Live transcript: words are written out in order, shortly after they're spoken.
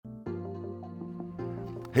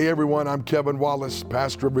Hey everyone, I'm Kevin Wallace,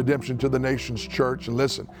 pastor of Redemption to the Nations Church. And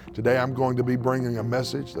listen, today I'm going to be bringing a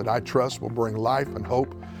message that I trust will bring life and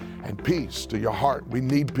hope and peace to your heart. We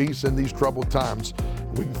need peace in these troubled times.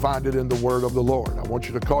 We can find it in the word of the Lord. I want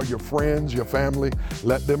you to call your friends, your family,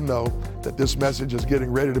 let them know that this message is getting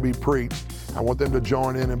ready to be preached. I want them to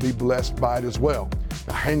join in and be blessed by it as well.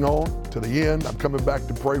 Now hang on to the end. I'm coming back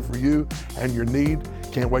to pray for you and your need.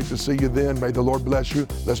 Can't wait to see you then. May the Lord bless you.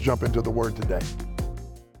 Let's jump into the word today.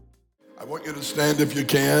 I want you to stand if you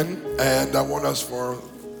can, and I want us, for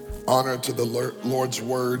honor to the Lord's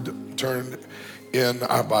word, turn in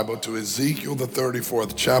our Bible to Ezekiel, the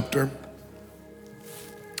 34th chapter.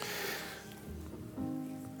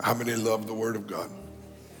 How many love the word of God?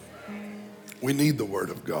 We need the word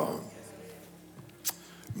of God.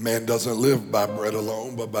 Man doesn't live by bread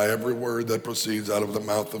alone, but by every word that proceeds out of the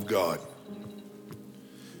mouth of God.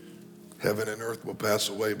 Heaven and earth will pass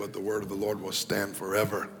away, but the word of the Lord will stand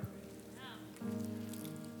forever.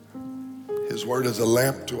 His word is a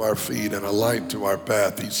lamp to our feet and a light to our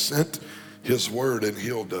path. He sent his word and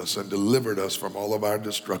healed us and delivered us from all of our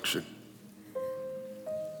destruction.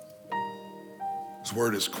 His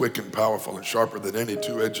word is quick and powerful and sharper than any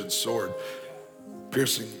two-edged sword,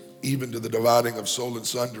 piercing even to the dividing of soul and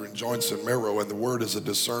sunder and joints and marrow. And the word is a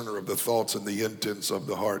discerner of the thoughts and the intents of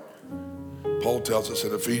the heart. Paul tells us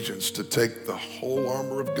in Ephesians to take the whole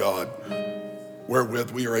armor of God,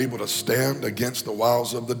 wherewith we are able to stand against the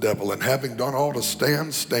wiles of the devil. And having done all to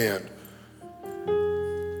stand, stand.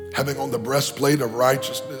 Having on the breastplate of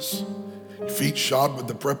righteousness, feet shod with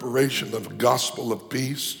the preparation of the gospel of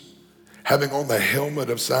peace. Having on the helmet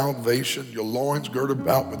of salvation, your loins girded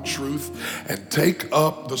about with truth. And take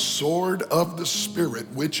up the sword of the Spirit,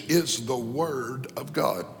 which is the word of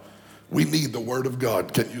God. We need the word of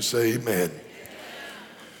God. Can you say amen?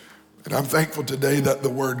 And I'm thankful today that the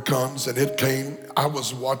word comes, and it came. I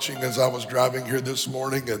was watching as I was driving here this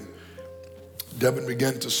morning, and Devin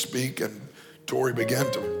began to speak, and Tori began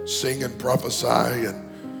to sing and prophesy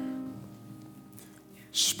and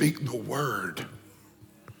speak the word.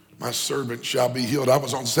 My servant shall be healed. I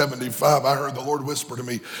was on 75. I heard the Lord whisper to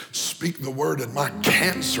me, speak the word and my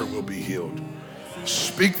cancer will be healed.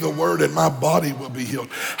 Speak the word and my body will be healed.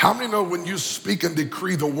 How many know when you speak and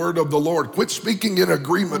decree the word of the Lord, quit speaking in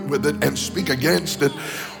agreement with it and speak against it.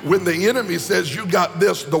 When the enemy says you got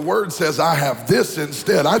this, the word says I have this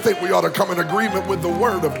instead. I think we ought to come in agreement with the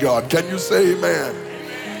word of God. Can you say amen?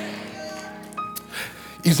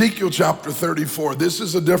 Ezekiel chapter 34. This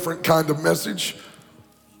is a different kind of message.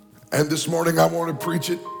 And this morning I want to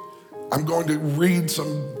preach it. I'm going to read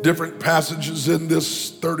some different passages in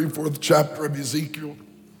this 34th chapter of Ezekiel.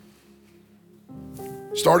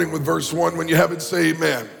 Starting with verse 1, when you have it, say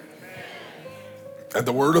amen. And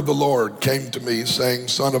the word of the Lord came to me, saying,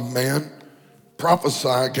 Son of man, prophesy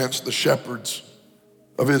against the shepherds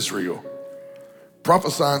of Israel.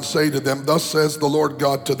 Prophesy and say to them, thus says the Lord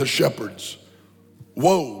God to the shepherds,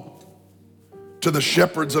 woe to the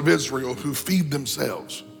shepherds of Israel who feed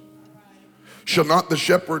themselves. Shall not the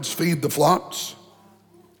shepherds feed the flocks?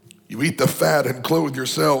 You eat the fat and clothe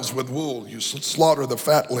yourselves with wool. You slaughter the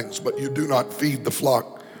fatlings, but you do not feed the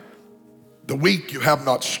flock. The weak you have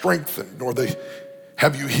not strengthened, nor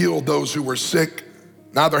have you healed those who were sick.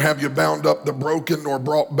 Neither have you bound up the broken, nor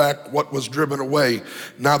brought back what was driven away.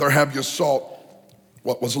 Neither have you sought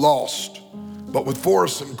what was lost. But with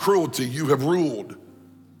force and cruelty you have ruled.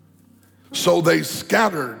 So they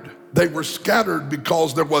scattered. They were scattered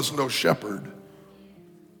because there was no shepherd.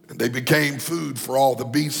 And they became food for all the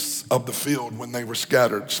beasts of the field when they were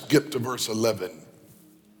scattered. Skip to verse 11.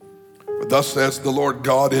 But thus says the Lord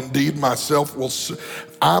God, indeed I myself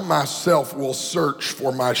will search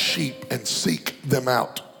for my sheep and seek them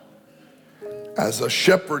out. As a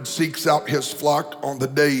shepherd seeks out his flock on the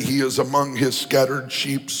day he is among his scattered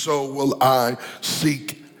sheep, so will I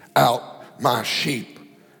seek out my sheep.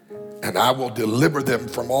 And I will deliver them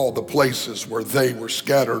from all the places where they were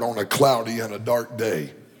scattered on a cloudy and a dark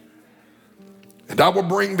day. And I will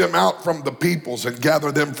bring them out from the peoples and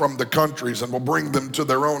gather them from the countries and will bring them to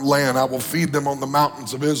their own land. I will feed them on the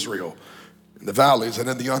mountains of Israel, in the valleys and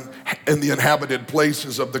in the inhabited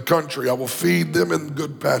places of the country. I will feed them in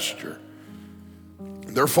good pasture.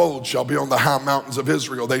 And their fold shall be on the high mountains of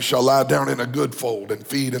Israel. They shall lie down in a good fold and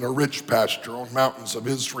feed in a rich pasture on mountains of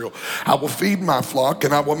Israel. I will feed my flock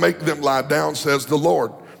and I will make them lie down, says the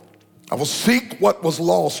Lord. I will seek what was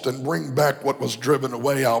lost and bring back what was driven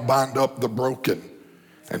away. I'll bind up the broken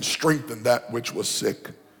and strengthen that which was sick.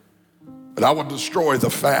 But I will destroy the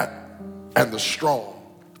fat and the strong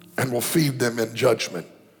and will feed them in judgment.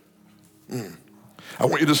 I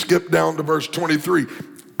want you to skip down to verse 23.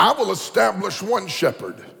 I will establish one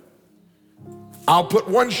shepherd. I'll put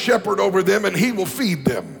one shepherd over them, and he will feed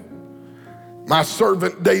them. My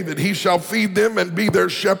servant David, he shall feed them and be their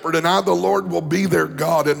shepherd, and I, the Lord, will be their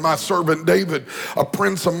God. And my servant David, a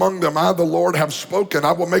prince among them, I, the Lord, have spoken.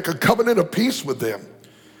 I will make a covenant of peace with them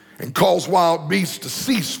and cause wild beasts to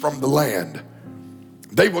cease from the land.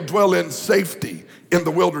 They will dwell in safety in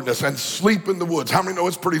the wilderness and sleep in the woods. How many know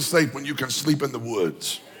it's pretty safe when you can sleep in the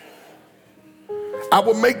woods? I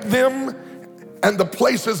will make them and the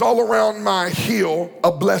places all around my hill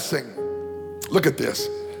a blessing. Look at this.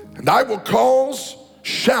 And I will cause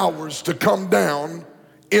showers to come down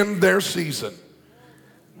in their season.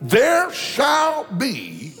 There shall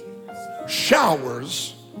be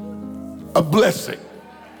showers of blessing.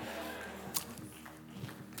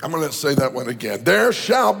 I'm going to say that one again. There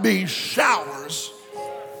shall be showers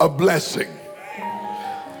of blessing.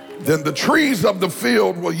 Then the trees of the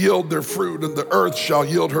field will yield their fruit, and the earth shall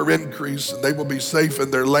yield her increase, and they will be safe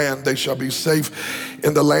in their land. They shall be safe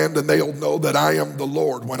in the land, and they'll know that I am the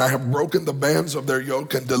Lord when I have broken the bands of their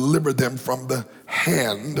yoke and delivered them from the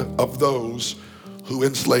hand of those who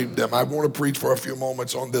enslaved them. I want to preach for a few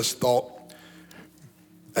moments on this thought.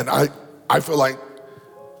 And I feel like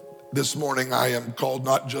this morning I am called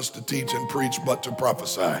not just to teach and preach, but to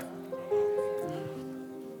prophesy.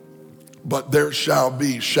 But there shall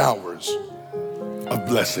be showers of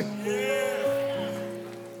blessing.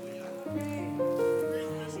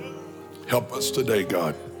 Help us today,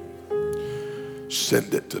 God.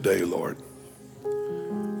 Send it today, Lord.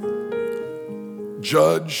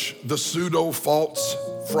 Judge the pseudo-false,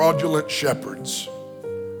 fraudulent shepherds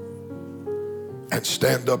and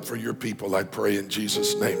stand up for your people, I pray in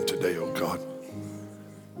Jesus' name today, oh God.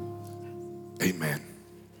 Amen.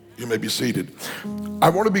 You may be seated. I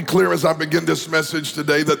want to be clear as I begin this message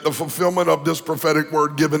today that the fulfillment of this prophetic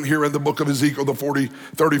word given here in the book of Ezekiel, the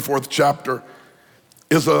 34th chapter,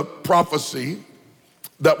 is a prophecy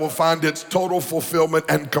that will find its total fulfillment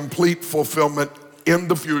and complete fulfillment in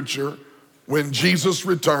the future when Jesus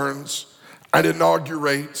returns and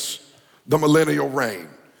inaugurates the millennial reign.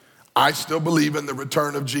 I still believe in the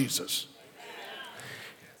return of Jesus.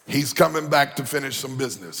 He's coming back to finish some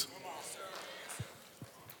business.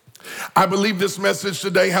 I believe this message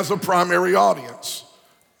today has a primary audience.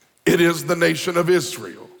 It is the nation of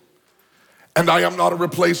Israel. And I am not a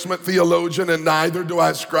replacement theologian, and neither do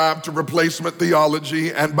I ascribe to replacement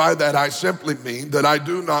theology. And by that, I simply mean that I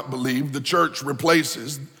do not believe the church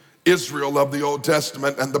replaces Israel of the Old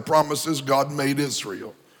Testament and the promises God made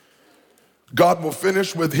Israel. God will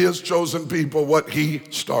finish with his chosen people what he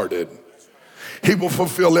started. He will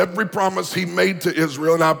fulfill every promise he made to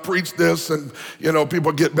Israel. And I preach this, and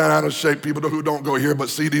people get bent out of shape, people who don't go here but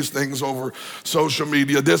see these things over social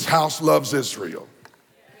media. This house loves Israel.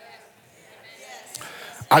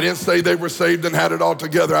 I didn't say they were saved and had it all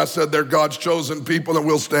together. I said they're God's chosen people, and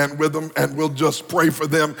we'll stand with them, and we'll just pray for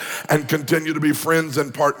them and continue to be friends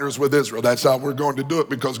and partners with Israel. That's how we're going to do it,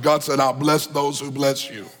 because God said, I'll bless those who bless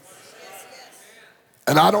you.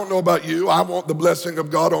 And I don't know about you, I want the blessing of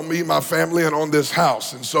God on me, my family, and on this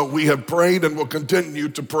house. And so we have prayed and will continue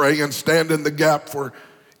to pray and stand in the gap for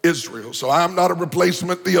Israel. So I'm not a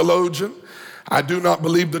replacement theologian. I do not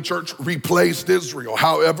believe the church replaced Israel.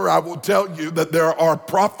 However, I will tell you that there are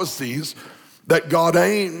prophecies that God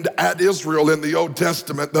aimed at Israel in the Old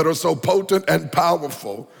Testament that are so potent and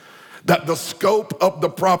powerful that the scope of the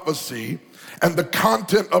prophecy and the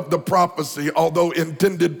content of the prophecy, although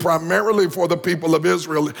intended primarily for the people of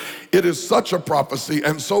Israel, it is such a prophecy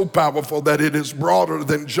and so powerful that it is broader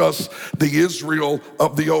than just the Israel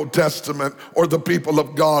of the Old Testament or the people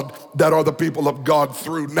of God that are the people of God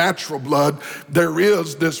through natural blood. There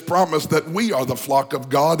is this promise that we are the flock of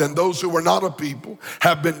God, and those who are not a people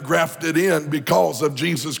have been grafted in because of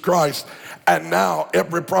Jesus Christ. And now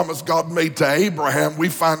every promise God made to Abraham, we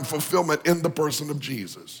find fulfillment in the person of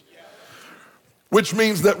Jesus. Which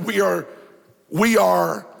means that we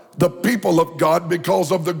are the people of God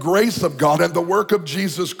because of the grace of God and the work of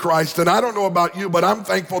Jesus Christ. And I don't know about you, but I'm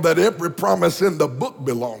thankful that every promise in the book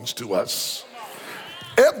belongs to us.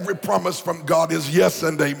 Every promise from God is yes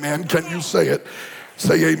and amen. Can you say it?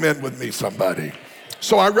 Say amen with me, somebody.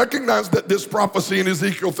 So I recognize that this prophecy in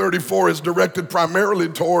Ezekiel 34 is directed primarily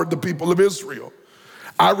toward the people of Israel.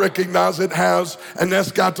 I recognize it has an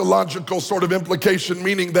eschatological sort of implication,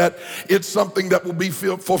 meaning that it's something that will be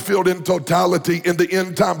fulfilled in totality in the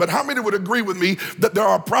end time. But how many would agree with me that there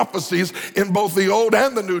are prophecies in both the Old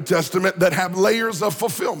and the New Testament that have layers of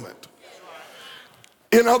fulfillment?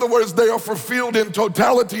 In other words, they are fulfilled in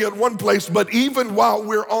totality in one place, but even while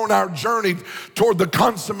we're on our journey toward the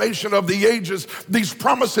consummation of the ages, these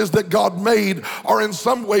promises that God made are in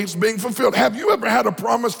some ways being fulfilled. Have you ever had a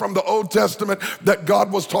promise from the Old Testament that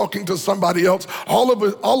God was talking to somebody else, all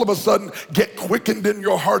of a sudden get quickened in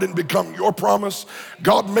your heart and become your promise?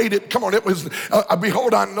 God made it, come on, it was,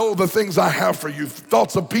 behold, I know the things I have for you,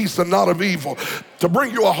 thoughts of peace and not of evil, to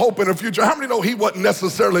bring you a hope in the future. How many know he wasn't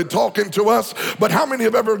necessarily talking to us, but how many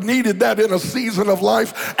have ever needed that in a season of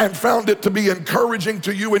life and found it to be encouraging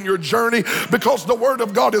to you in your journey? Because the word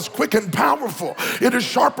of God is quick and powerful. It is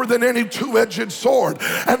sharper than any two-edged sword.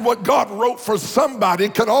 And what God wrote for somebody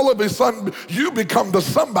can all of a sudden you become the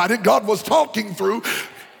somebody God was talking through.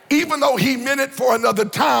 Even though he meant it for another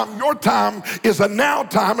time, your time is a now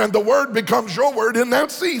time, and the word becomes your word in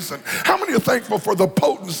that season. How many are thankful for the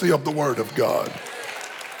potency of the word of God?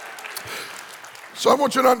 So I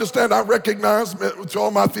want you to understand, I recognize, to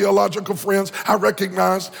all my theological friends, I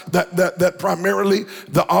recognize that primarily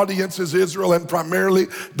the audience is Israel, and primarily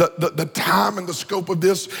the time and the scope of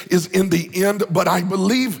this is in the end. But I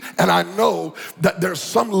believe and I know that there's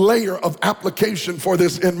some layer of application for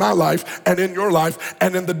this in my life and in your life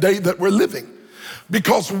and in the day that we're living.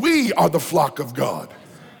 Because we are the flock of God.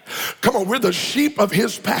 Come on, we're the sheep of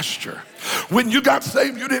his pasture. When you got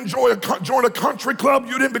saved, you didn't join a country club.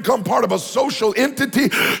 You didn't become part of a social entity.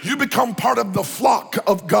 You become part of the flock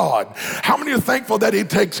of God. How many are thankful that he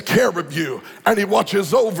takes care of you and he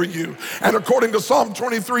watches over you? And according to Psalm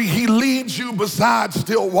 23, he leads you beside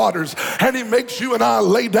still waters, and he makes you and I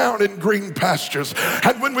lay down in green pastures.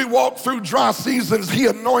 And when we walk through dry seasons, he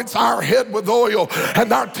anoints our head with oil.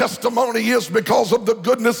 And our testimony is, because of the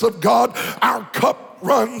goodness of God, our cup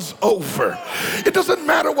runs over. It doesn't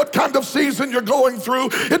matter what kind of season you're going through.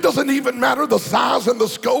 It doesn't even matter the size and the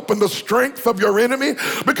scope and the strength of your enemy,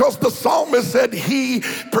 because the psalmist said he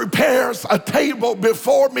prepares a table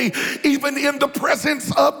before me, even in the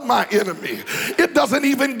presence of my enemy. It doesn't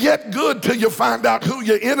even get good till you find out who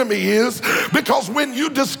your enemy is, because when you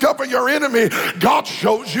discover your enemy, God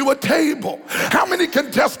shows you a table. How many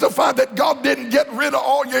can testify that God didn't get rid of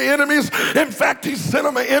all your enemies? In fact, he sent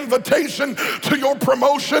them an invitation to your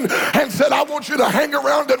promotion and said, I want you to hang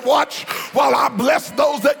around and watch while I bless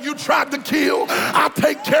those that you tried to kill. I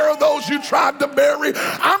take care of those you tried to bury.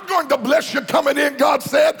 I'm going to bless you coming in, God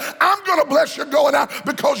said. I'm going to bless you going out,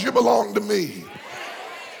 because you belong to me.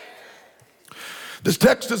 This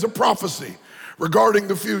text is a prophecy regarding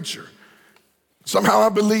the future. Somehow I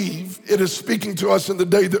believe it is speaking to us in the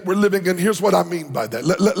day that we're living in. Here's what I mean by that.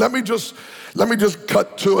 Let me just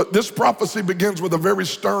cut to it. This prophecy begins with a very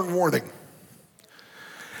stern warning.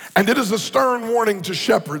 And it is a stern warning to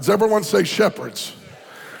shepherds. Everyone say shepherds.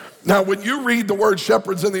 Now, when you read the word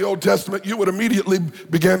shepherds in the Old Testament, you would immediately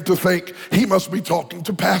begin to think he must be talking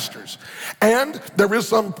to pastors. And there is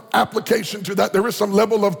some application to that. There is some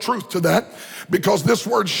level of truth to that, because this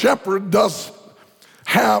word shepherd does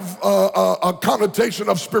have a connotation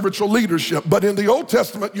of spiritual leadership. But in the Old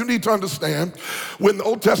Testament, you need to understand, when the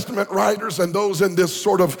Old Testament writers and those in this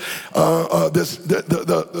sort of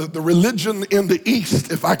the religion in the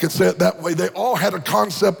East, if I could say it that way, they all had a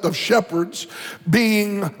concept of shepherds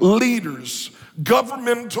being leaders,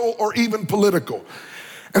 governmental or even political.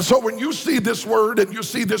 And so when you see this word and you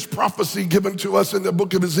see this prophecy given to us in the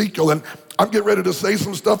book of Ezekiel, and I'm getting ready to say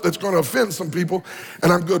some stuff that's going to offend some people,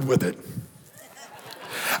 and I'm good with it.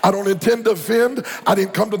 I don't intend to offend. I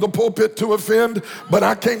didn't come to the pulpit to offend, but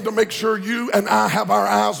I came to make sure you and I have our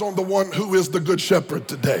eyes on the one who is the good shepherd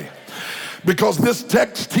today. Because this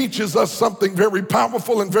text teaches us something very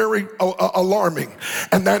powerful and very alarming.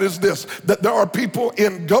 And that is this, that there are people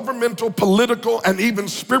in governmental, political, and even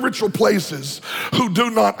spiritual places who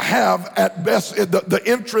do not have at best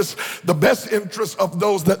the best interest of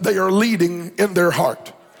those that they are leading in their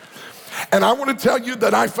heart. And I want to tell you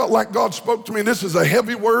that I felt like God spoke to me, and this is a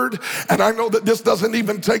heavy word, and I know that this doesn't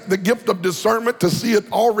even take the gift of discernment to see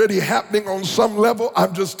it already happening on some level.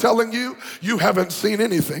 I'm just telling you, you haven't seen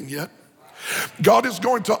anything yet. God is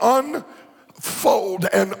going to unfold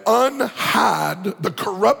and unhide the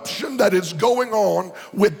corruption that is going on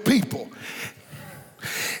with people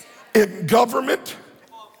in government,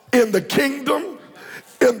 in the kingdom,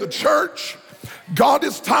 in the church. God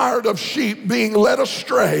is tired of sheep being led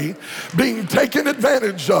astray, being taken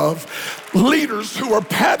advantage of, leaders who are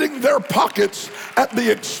padding their pockets at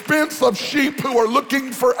the expense of sheep who are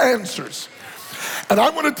looking for answers. And I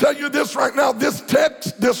want to tell you this right now. This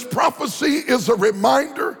text, this prophecy is a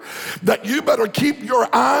reminder that you better keep your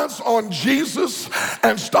eyes on Jesus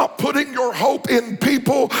and stop putting your hope in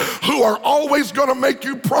people who are always going to make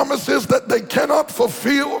you promises that they cannot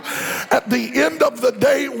fulfill. At the end of the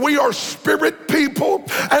day, we are spirit people,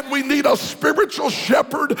 and we need a spiritual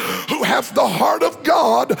shepherd who has the heart of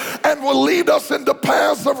God and will lead us into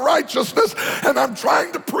paths of righteousness. And I'm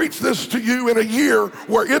trying to preach this to you in a year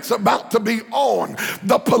where it's about to be on.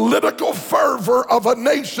 The political fervor of a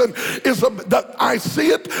nation is that I see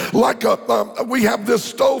it like we have this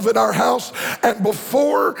stove at our house, and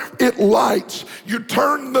before it lights, you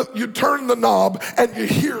turn the knob and you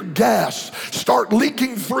hear gas start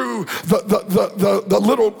leaking through the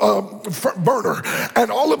little burner,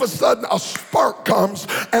 and all of a sudden a spark comes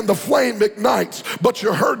and the flame ignites, but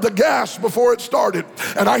you heard the gas before it started.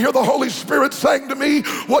 And I hear the Holy Spirit saying to me,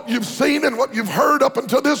 what you've seen and what you've heard up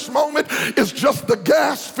until this moment is just the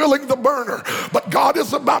gas filling the burner, but God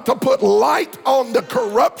is about to put light on the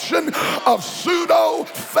corruption of pseudo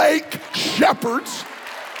fake shepherds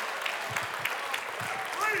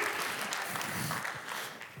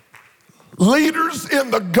leaders in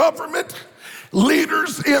the government,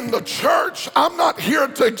 leaders in the church. I'm not here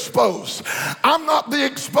to expose. I'm not the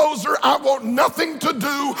exposer. I want nothing to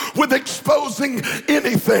do with exposing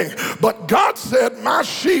anything. But God said, my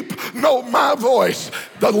sheep know my voice.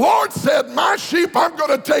 The Lord said, my sheep I'm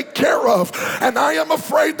going to take care of. And I am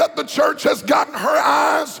afraid that the church has gotten her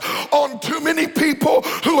eyes on too many people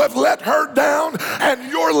who have let her down, and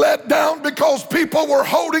you're let down because people were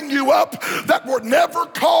holding you up that were never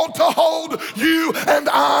called to hold you and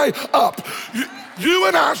I up. You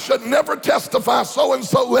and I should never testify,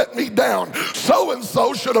 so-and-so let me down.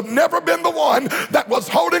 So-and-so should have never been the one that was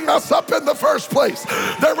holding us up in the first place.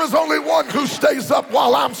 There is only one who stays up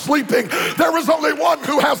while I'm sleeping. There is only one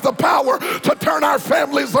who has the power to turn our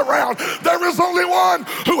families around. There is only one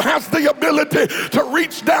who has the ability to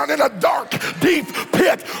reach down in a dark, deep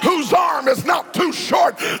pit, whose arm is not too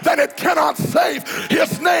short that it cannot save.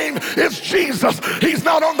 His name is Jesus. He's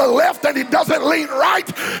not on the left and he doesn't lean right.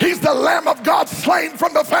 He's the Lamb of God, slain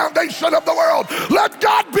from the foundation of the world. Let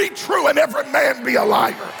God be true and every man be a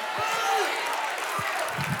liar.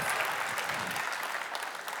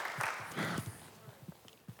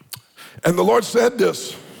 And the Lord said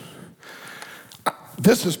this.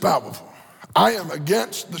 This is powerful. I am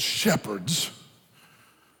against the shepherds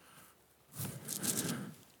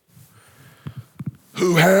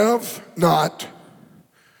who have not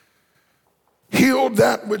healed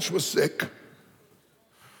that which was sick,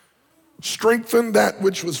 strengthened that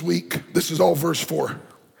which was weak. This is all verse 4.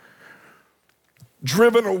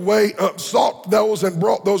 Driven away, sought those and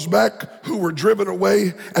brought those back who were driven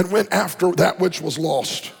away, and went after that which was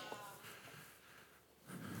lost.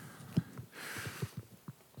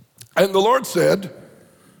 And the Lord said,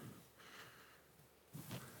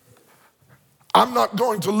 I'm not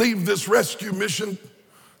going to leave this rescue mission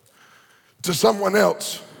to someone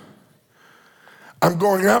else. I'm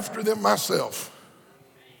going after them myself.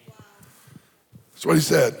 That's what he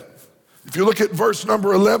said. If you look at verse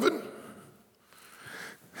number 11,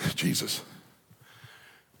 Jesus,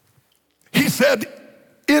 he said,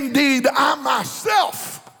 indeed, I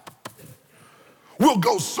myself will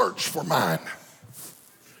go search for mine.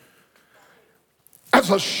 As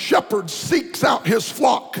a shepherd seeks out his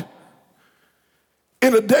flock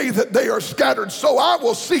in a day that they are scattered, so I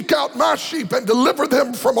will seek out my sheep and deliver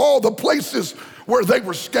them from all the places where they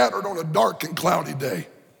were scattered on a dark and cloudy day.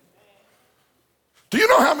 Do you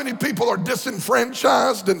know how many people are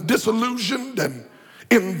disenfranchised and disillusioned and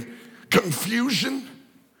in confusion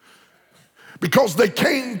because they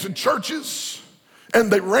came to churches and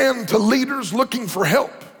they ran to leaders looking for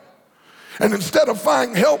help, and instead of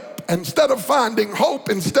finding help, instead of finding hope,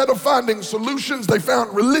 instead of finding solutions, they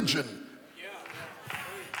found religion.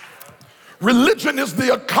 Religion is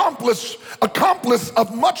the accomplice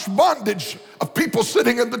of much bondage of people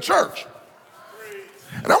sitting in the church.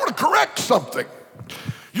 And I want to correct something.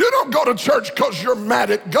 You don't go to church because you're mad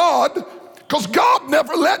at God, because God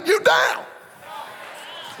never let you down.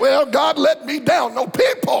 Well, God let me down. No,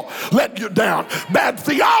 people let you down. Bad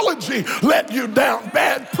theology let you down.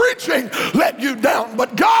 Bad preaching let you down.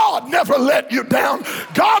 But God never let you down.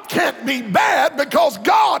 God can't be bad because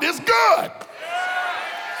God is good.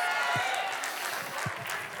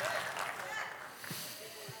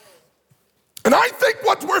 And I think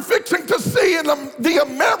what we're fixing to see in the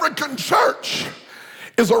American church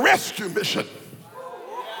is a rescue mission.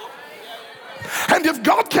 And And if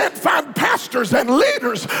God can't find pastors and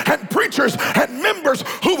leaders and preachers and members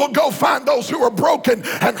who will go find those who are broken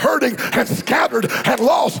and hurting and scattered and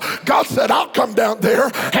lost, God said, I'll come down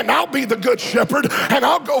there and I'll be the good shepherd and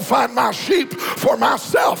I'll go find my sheep for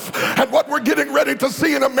myself. And what we're getting ready to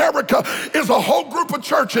see in America is a whole group of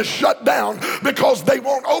churches shut down because they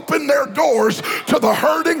won't open their doors to the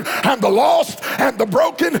hurting and the lost and the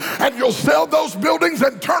broken, and you'll sell those buildings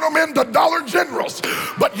and turn them into Dollar Generals,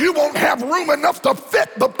 but you won't have room enough to fit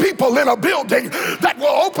the people in a building that will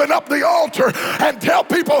open up the altar and tell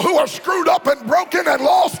people who are screwed up and broken and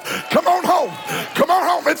lost, come on home, come on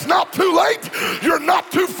home. It's not too late. You're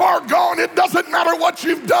not too far gone. It doesn't matter what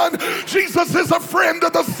you've done. Jesus is a friend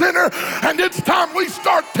of the sinner, and it's time we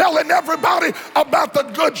start telling everybody about the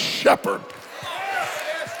good shepherd.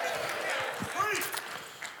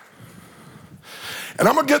 And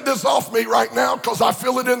I'm going to get this off me right now because I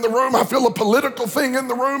feel it in the room. I feel a political thing in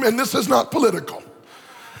the room, and this is not political.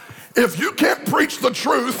 If you can't preach the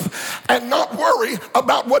truth and not worry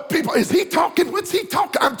about what people, is he talking? What's he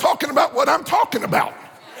talking? I'm talking about what I'm talking about.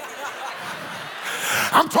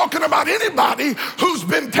 I'm talking about anybody who's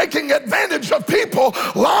been taking advantage of people,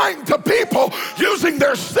 lying to people, using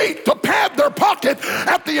their seat to pad their pocket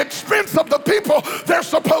at the expense of the people they're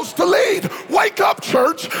supposed to lead. Wake up,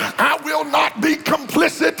 church. I will not be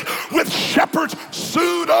complicit with shepherds,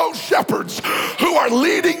 pseudo shepherds, who are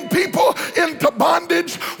leading people into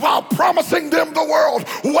bondage while promising them the world.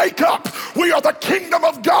 Wake up. We are the kingdom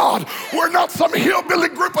of God. We're not some hillbilly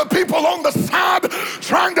group of people on the side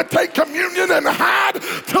trying to take communion and hide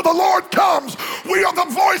till the Lord comes. We are the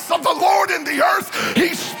voice of the Lord in the earth.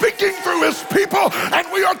 He's speaking through his people, and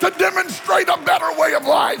we are to demonstrate a better way of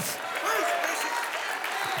life.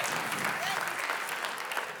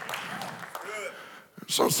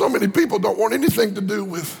 So many people don't want anything to do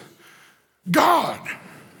with God.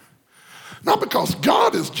 Not because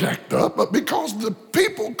God is jacked up, but because the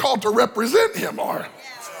people called to represent him are.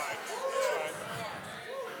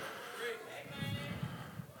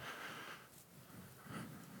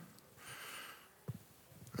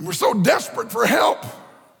 And we're so desperate for help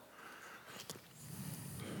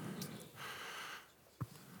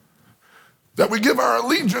that we give our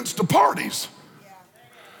allegiance to parties.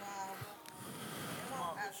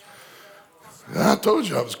 I told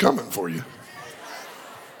you I was coming for you.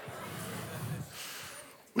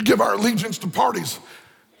 We give our allegiance to parties,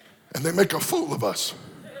 and they make a fool of us.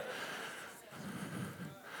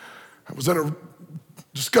 I was in a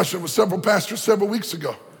discussion with several pastors several weeks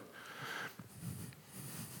ago.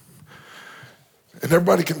 And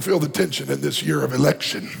everybody can feel the tension in this year of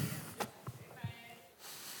election.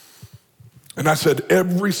 And I said,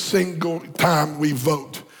 every single time we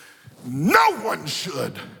vote, no one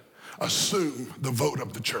should assume the vote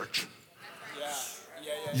of the church.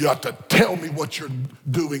 You have to tell me what you're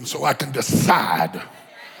doing so I can decide.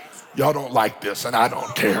 Y'all don't like this, and I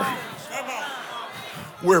don't care.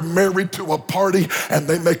 We're married to a party, and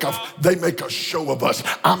they make a show of us.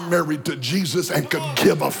 I'm married to Jesus and could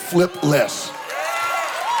give a flip less.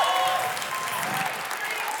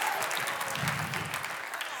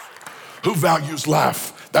 Who values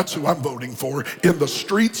life? That's who I'm voting for. In the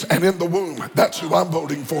streets and in the womb, that's who I'm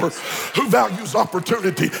voting for. Who values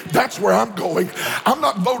opportunity? That's where I'm going. I'm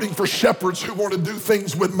not voting for shepherds who want to do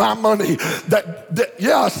things with my money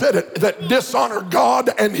I said it, that dishonor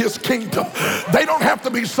God and his kingdom. They don't have to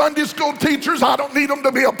be Sunday school teachers. I don't need them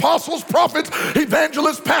to be apostles, prophets,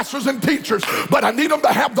 evangelists, pastors, and teachers. But I need them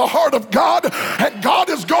to have the heart of God, and God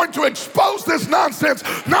is going to expose this nonsense,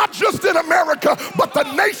 not just in America, but the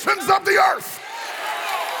nations of the earth.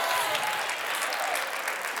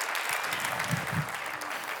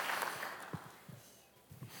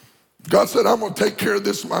 God said, I'm going to take care of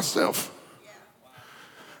this myself.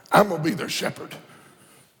 I'm going to be their shepherd.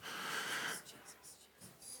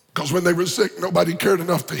 Because when they were sick, nobody cared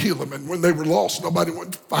enough to heal them. And when they were lost, nobody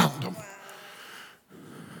went to find them.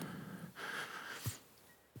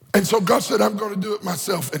 And so God said, I'm going to do it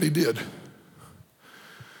myself. And he did.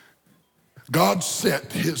 God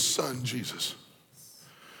sent his son, Jesus.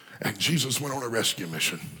 And Jesus went on a rescue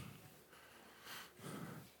mission.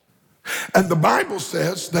 And the Bible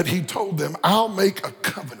says that he told them, I'll make a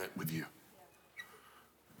covenant with you.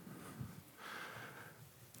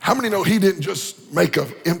 How many know he didn't just make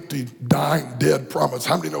an empty, dying, dead promise?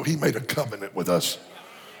 How many know he made a covenant with us?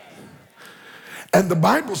 And the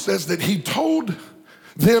Bible says that he told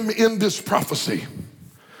them in this prophecy,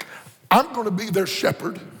 I'm going to be their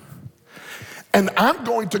shepherd, and I'm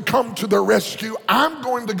going to come to their rescue. I'm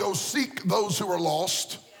going to go seek those who are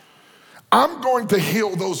lost. I'm going to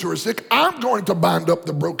heal those who are sick. I'm going to bind up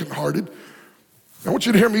the brokenhearted. I want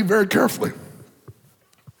you to hear me very carefully.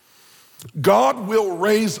 God will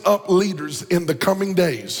raise up leaders in the coming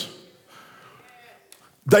days.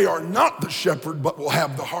 They are not the shepherd, but will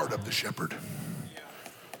have the heart of the shepherd.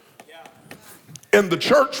 In the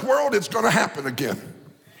church world, it's going to happen again.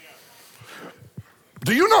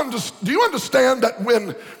 Do you understand that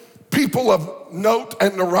when people of note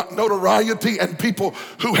and notoriety and people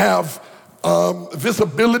who have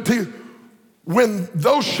visibility, when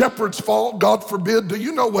those shepherds fall, God forbid, do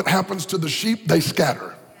you know what happens to the sheep? They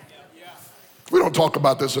scatter. We don't talk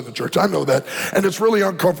about this in the church, I know that, and it's really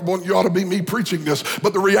uncomfortable, and you ought to be me preaching this,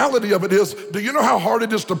 but the reality of it is, do you know how hard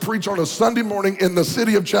it is to preach on a Sunday morning in the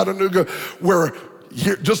city of Chattanooga where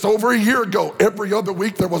just over a year ago, every other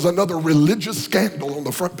week there was another religious scandal on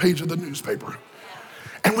the front page of the newspaper?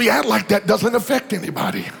 And we act like that doesn't affect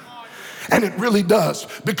anybody. And it really does,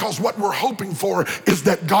 because what we're hoping for is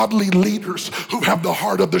that godly leaders who have the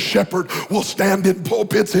heart of the shepherd will stand in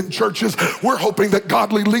pulpits in churches. We're hoping that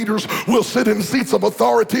godly leaders will sit in seats of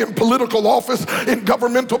authority in political office, in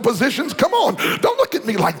governmental positions. Come on, don't look at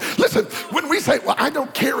me like, listen, when we say, well, I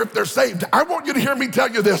don't care if they're saved, I want you to hear me tell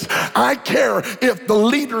you this. I care if the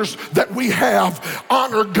leaders that we have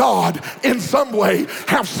honor God in some way,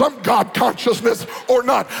 have some God consciousness or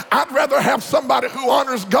not. I'd rather have somebody who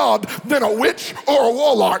honors God than a witch or a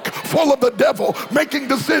warlock full of the devil making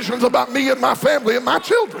decisions about me and my family and my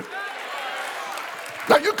children.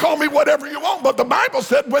 Now you call me whatever you want, but the Bible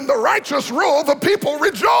said when the righteous rule, the people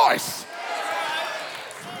rejoice.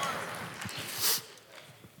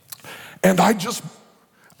 And I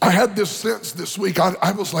had this sense this week,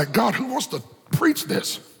 I was like, God, who wants to preach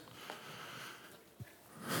this?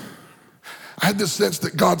 I had this sense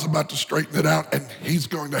that God's about to straighten it out and he's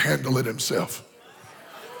going to handle it himself.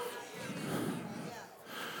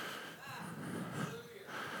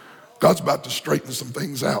 God's about to straighten some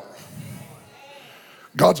things out.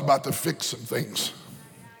 God's about to fix some things.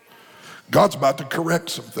 God's about to correct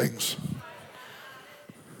some things.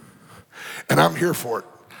 And I'm here for it.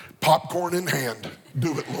 Popcorn in hand.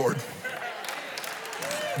 Do it, Lord.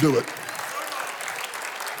 Do it.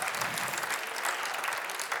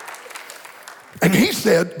 And he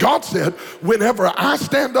said, God said, whenever I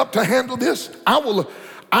stand up to handle this, I will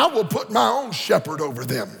put my own shepherd over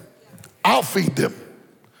them. I'll feed them.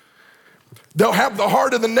 They'll have the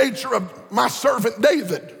heart and the nature of my servant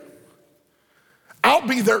David. I'll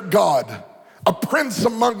be their God, a prince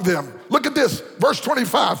among them. Look at this, verse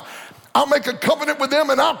 25. I'll make a covenant with them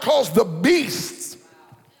and I'll cause the beasts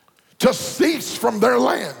to cease from their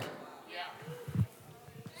land.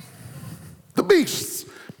 The beasts.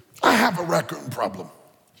 I have a raccoon problem.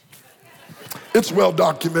 It's well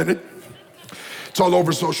documented. It's all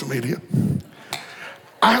over social media.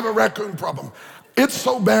 I have a raccoon problem. It's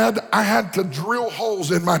so bad, I had to drill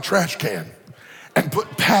holes in my trash can and put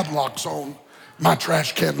padlocks on my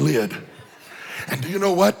trash can lid. And do you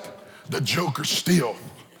know what? The joker still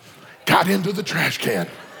got into the trash can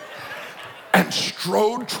and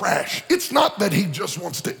strode trash. It's not that he just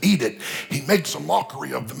wants to eat it. He makes a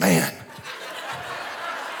mockery of the man.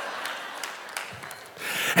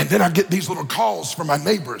 And then I get these little calls from my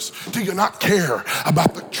neighbors. Do you not care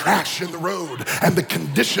about the trash in the road and the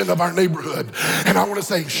condition of our neighborhood? And I want to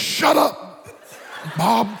say, shut up,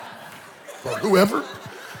 Bob, or whoever.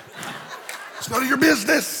 It's none of your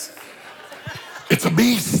business. It's a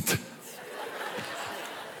beast.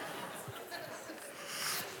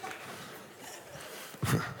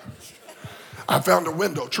 I found a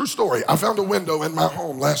window, true story. I found a window in my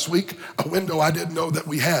home last week, a window I didn't know that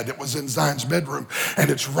we had. It was in Zion's bedroom, and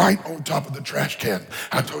it's right on top of the trash can.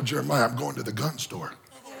 I told Jeremiah, I'm going to the gun store.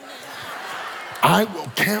 I will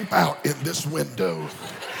camp out in this window,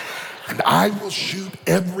 and I will shoot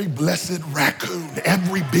every blessed raccoon,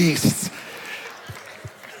 every beast.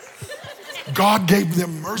 God gave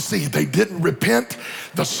them mercy. They didn't repent.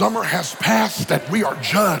 The summer has passed, and we are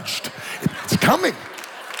judged. It's coming.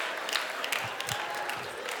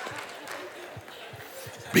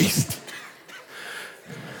 Beast.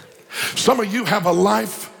 Some of you have a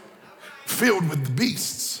life filled with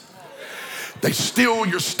beasts. They steal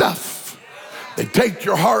your stuff. They take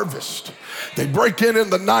your harvest. They break in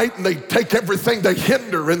the night and they take everything. They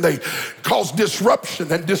hinder and they cause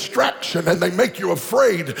disruption and distraction, and they make you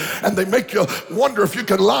afraid, and they make you wonder if you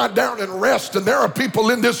can lie down and rest. And there are people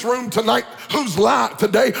in this room tonight whose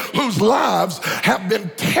lives have been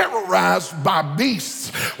terrorized by beasts.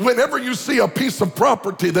 Whenever you see a piece of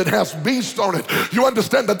property that has beast on it, you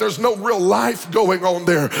understand that there's no real life going on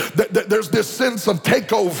there. There's this sense of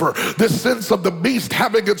takeover, this sense of the beast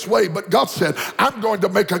having its way. But God said, I'm going to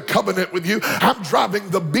make a covenant with you. I'm driving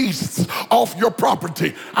the beasts off your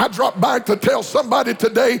property. I dropped by to tell somebody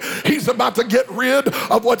today, he's about to get rid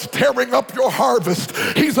of what's tearing up your harvest.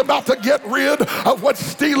 He's about to get rid of what's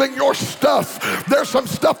stealing your stuff. There's some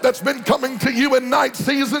stuff that's been coming to you in night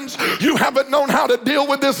seasons. You haven't known how to deal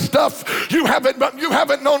with this stuff. You haven't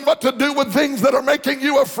known what to do with things that are making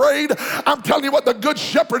you afraid. I'm telling you what the good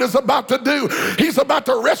shepherd is about to do. He's about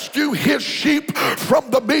to rescue his sheep from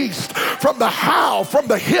the beast, from the howl, from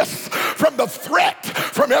the hiss, from the threat,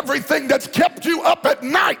 from everything that's kept you up at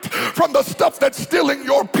night, from the stuff that's stealing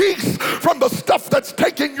your peace, from the stuff that's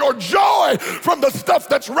taking your joy, from the stuff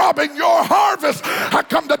that's robbing your harvest. I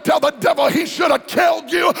come to tell the devil he should have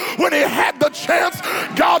killed you when he had the chance.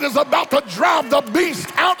 God is about to drive the beast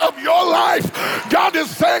out of your life. God is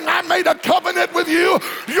saying, I made a covenant with you.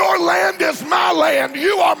 Your land is my land.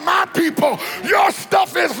 You are my people. Your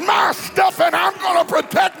stuff is my stuff, and I'm going to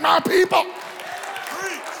protect my people.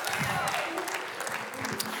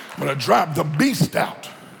 I'm going to drive the beast out.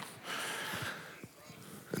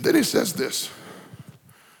 And then he says this.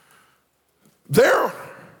 There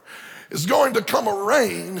is going to come a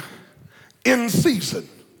rain in season.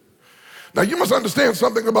 Now you must understand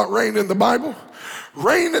something about rain in the Bible.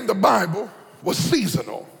 Rain in the Bible was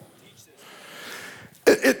seasonal.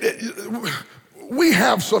 We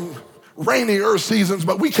have some rainier seasons,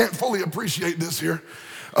 but we can't fully appreciate this here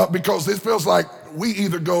because it feels like we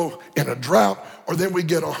either go in a drought or then we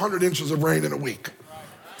get 100 inches of rain in a week.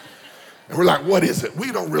 And we're like, what is it?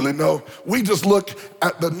 We don't really know. We just look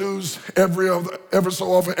at the news every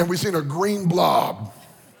so often and we've seen a green blob.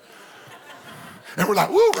 And we're like,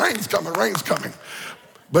 woo, rain's coming, rain's coming.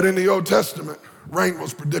 But in the Old Testament, rain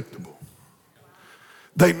was predictable.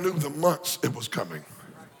 They knew the months it was coming.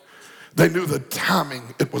 They knew the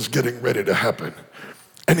timing it was getting ready to happen.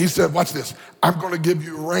 And he said, watch this, I'm going to give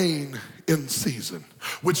you rain in season,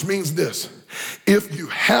 which means this. If you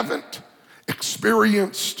haven't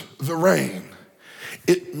experienced the rain,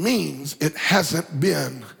 it means it hasn't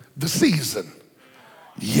been the season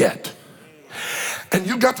yet. And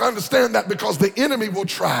you got to understand that because the enemy will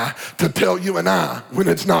try to tell you and I when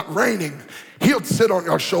it's not raining, he'll sit on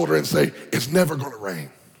your shoulder and say, it's never going to rain.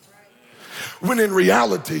 When in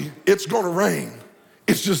reality, it's going to rain.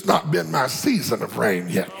 It's just not been my season of rain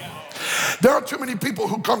yet. There are too many people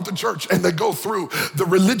who come to church and they go through the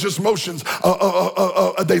religious motions.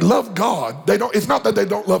 They love God. It's not that they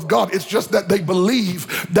don't love God. It's just that they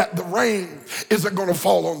believe that the rain isn't going to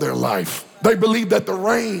fall on their life. They believe that the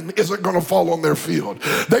rain isn't going to fall on their field.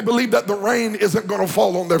 They believe that the rain isn't going to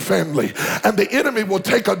fall on their family. And the enemy will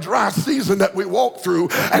take a dry season that we walk through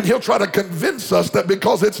and he'll try to convince us that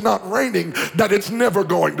because it's not raining, that it's never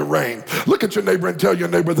going to rain. Look at your neighbor and tell your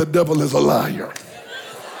neighbor the devil is a liar.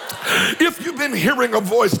 If you've been hearing a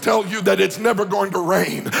voice tell you that it's never going to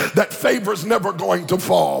rain, that favor's never going to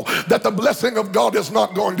fall, that the blessing of God is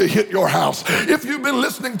not going to hit your house, if you've been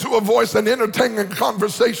listening to a voice and entertaining a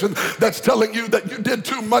conversation that's telling you that you did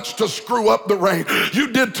too much to screw up the rain,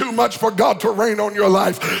 you did too much for God to rain on your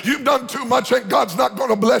life, you've done too much and God's not going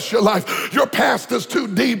to bless your life, your past is too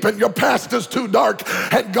deep and your past is too dark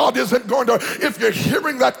and God isn't going to, if you're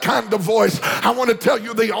hearing that kind of voice, I want to tell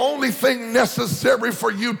you the only thing necessary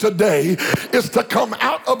for you today is to come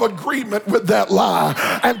out of agreement with that lie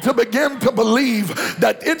and to begin to believe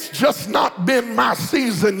that it's just not been my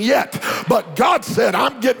season yet, but God said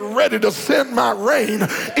I'm getting ready to send my rain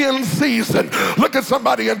in season. Look at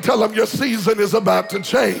somebody and tell them your season is about to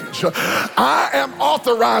change. I am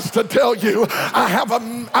authorized to tell you I have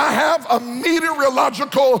a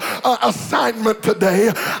meteorological assignment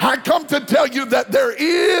today. I come to tell you that there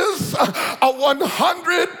is a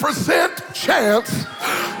 100% chance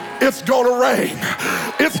it's going to rain.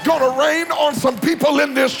 It's going to rain on some people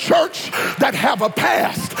in this church that have a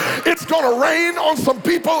past. It's going to rain on some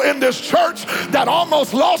people in this church that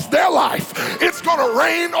almost lost their life. It's going to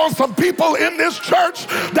rain on some people in this church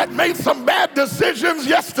that made some bad decisions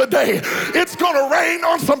yesterday. It's going to rain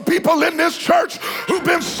on some people in this church who've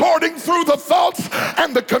been sorting through the thoughts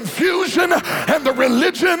and the confusion and the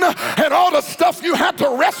religion and all the stuff you had to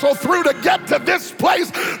wrestle through to get to this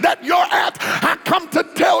place that you're at. I come to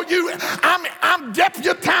tell you, I'm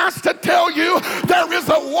deputized to tell you there is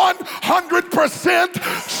a 100%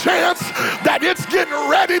 chance that it's getting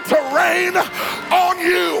ready ready to rain on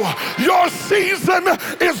you. Your season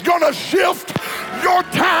is going to shift. Your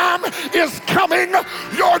time is coming.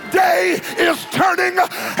 Your day is turning.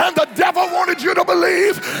 And the devil wanted you to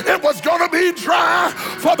believe it was going to be dry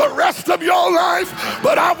for the rest of your life.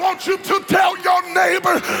 But I want you to tell your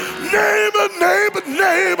neighbor,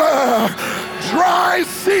 neighbor, dry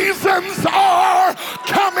seasons are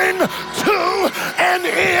coming to an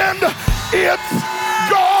end. It's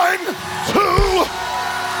going to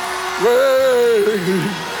rain.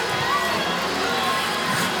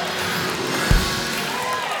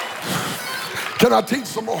 Can I teach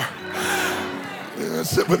some more?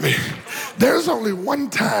 Sit with me. There's only one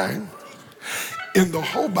time in the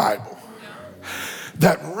whole Bible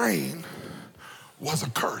that rain was a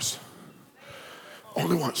curse.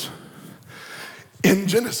 Only once. In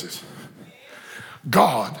Genesis,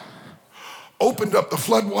 God opened up the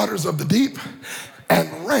floodwaters of the deep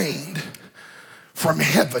and rained from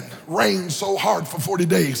heaven. Rained so hard for 40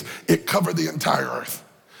 days, it covered the entire earth.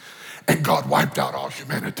 And God wiped out all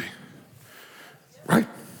humanity. Right?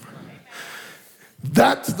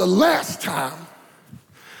 That's the last time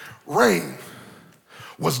rain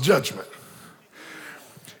was judgment.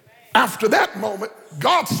 After that moment,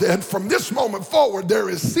 God said, from this moment forward, there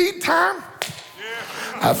is seed time.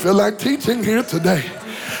 I feel like teaching here today.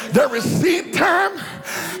 There is seed time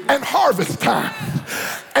and harvest time.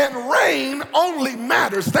 And rain only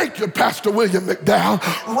matters, thank you, Pastor William McDowell.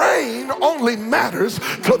 Rain only matters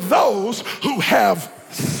to those who have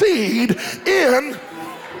seed in.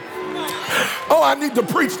 Oh, I need to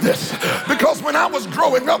preach this, because when I was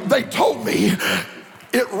growing up, they told me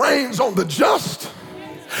it rains on the just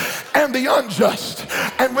and the unjust.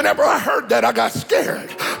 And whenever I heard that, I got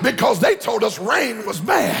scared, because they told us rain was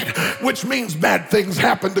bad, which means bad things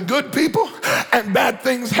happen to good people and bad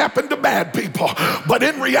things happen to bad people. But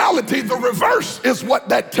in reality, the reverse is what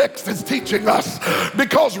that text is teaching us,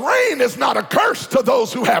 because rain is not a curse to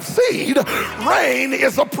those who have seed. Rain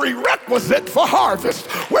is a prerequisite for harvest.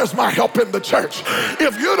 Where's my help in the church?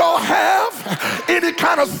 If you don't have any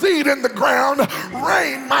kind of seed in the ground,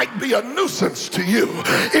 rain might be a nuisance to you.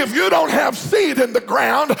 If you don't have seed in the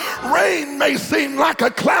ground, rain may seem like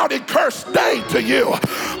a cloudy, cursed day to you.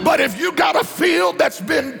 But if you got a field that's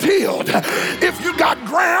been tilled, if you got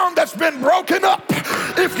ground that's been broken up,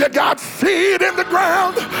 if you got seed in the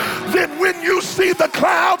ground, then when you see the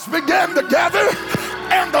clouds begin to gather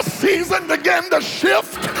and the season begin to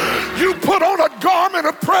shift, you put on a garment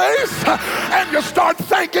of praise and you start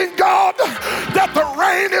thanking God that the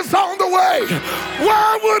rain is on the way.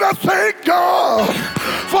 Why would I thank God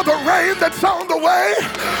for the rain that's on the way?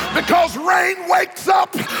 Because rain wakes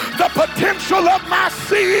up the potential of my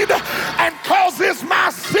seed and causes my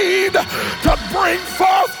seed to bring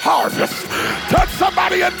forth harvest. Touch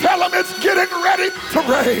somebody and tell them it's getting ready to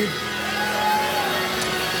rain.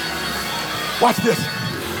 Watch this.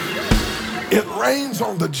 It rains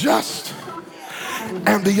on the just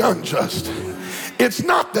and the unjust. It's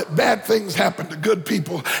not that bad things happen to good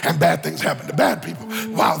people and bad things happen to bad people.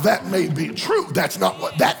 While that may be true, that's not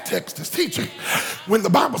what that text is teaching. When the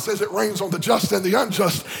Bible says it rains on the just and the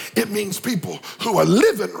unjust, it means people who are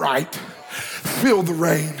living right feel the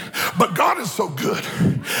rain. But God is so good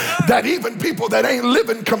that even people that ain't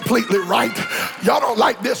living completely right, y'all don't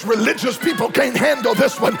like this, religious people can't handle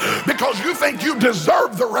this one, because you think you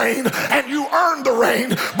deserve the rain and you earn the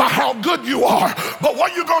rain by how good you are. But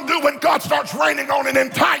what you gonna do when God starts raining on an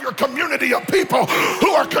entire community of people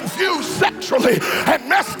who are confused sexually and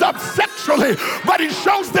messed up sexually, but he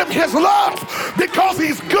shows them his love because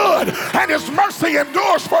he's good and his mercy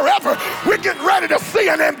endures forever? We're getting ready to see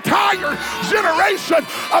an entire generation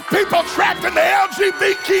of people trapped in the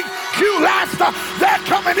LGBTQ lifestyle. They're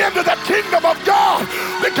coming into the kingdom of God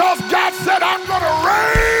because God said, I'm going to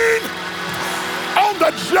reign on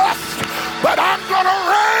the just, but I'm going to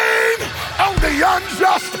reign on the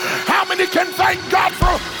unjust. How many can thank God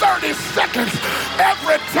for 30 seconds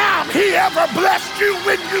every time he ever blessed you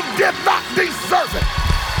when you did not deserve it?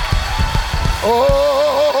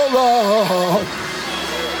 Oh, Lord.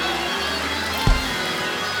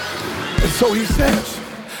 And so he says,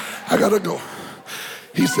 I gotta go.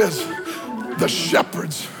 He says, the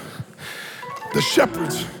shepherds,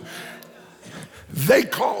 they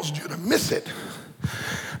caused you to miss it.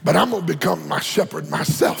 But I'm gonna become my shepherd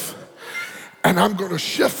myself. And I'm gonna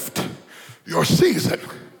shift your season.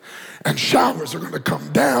 And showers are gonna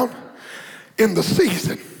come down in the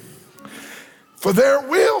season. For there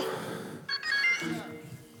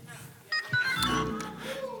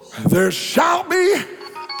shall be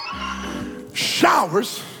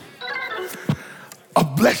showers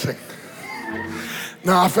of blessing.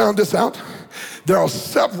 Now I found this out. There are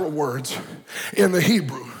several words in the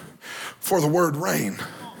Hebrew for the word rain.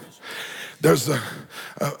 There's a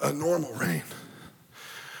normal rain,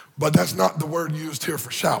 but that's not the word used here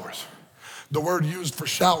for showers. The word used for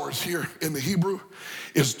showers here in the Hebrew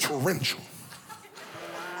is torrential.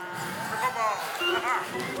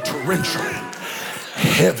 Torrential.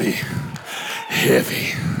 Heavy,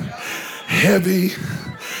 heavy, heavy,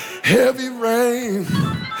 heavy rain.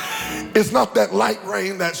 It's not that light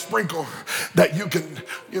rain, that sprinkle that you can,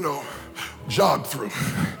 jog through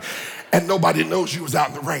and nobody knows you was out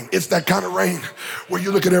in the rain. It's that kind of rain where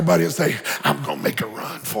you look at everybody and say, I'm gonna make a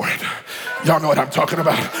run for it. Y'all know what I'm talking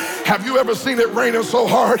about. Have you ever seen it raining so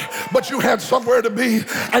hard, but you had somewhere to be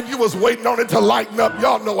and you was waiting on it to lighten up?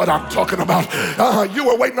 Y'all know what I'm talking about. You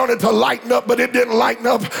were waiting on it to lighten up, but it didn't lighten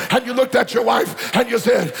up. And you looked at your wife and you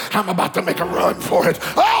said, I'm about to make a run for it.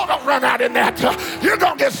 Oh, don't run out in that. You're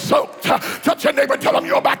gonna get soaked. Touch your neighbor, tell them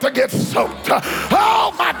you're about to get soaked.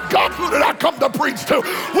 Oh my God, who did I come to preach to?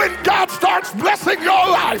 When God starts blessing your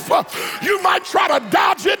life, you might try to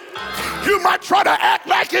dodge it. You might try to act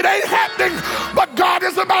like it ain't happening, but God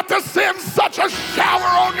is about to send such a shower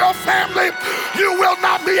on your family. You will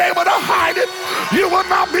not be able to hide it. You will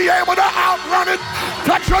not be able to outrun it.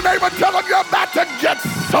 Touch your neighbor, tell them you're about to get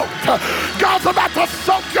soaked. God's about to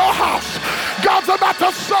soak your house. God's about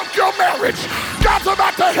to soak your marriage. God's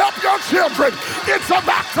about to help your children. It's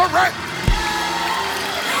about to rain.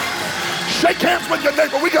 Shake hands with your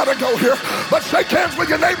neighbor. We got to go here. But shake hands with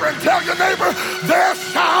your neighbor and tell your neighbor, there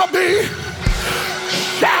shall be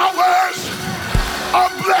showers of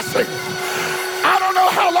blessing. I don't know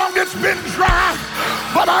how long it's been dry,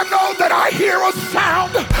 but I know that I hear a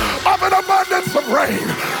sound of an abundance of rain.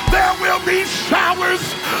 There will be showers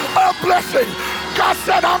of blessing. God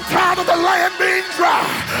said, I'm tired of the land being dry.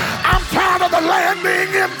 I'm tired of the land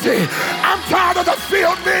being empty. I'm tired of the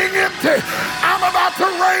field being empty. I'm about to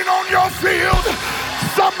rain on your field.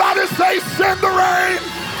 Somebody say, send the rain.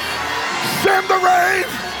 Send the rain.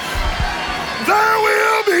 There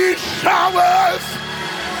will be showers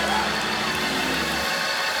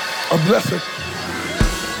of blessing.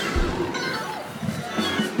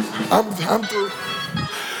 I'm through.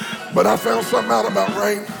 But I found something out about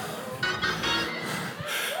rain.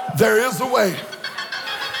 There is a way.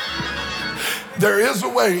 There is a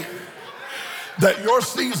way that your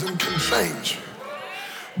season can change,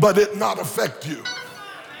 but it not affect you.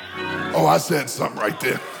 Oh, I said something right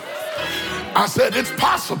there. I said it's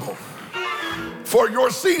possible for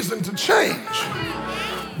your season to change,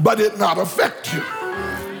 but it not affect you.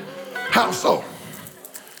 How so?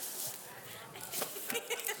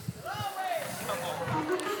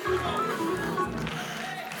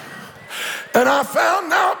 And I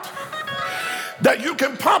found out that you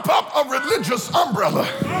can pop up a religious umbrella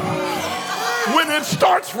when it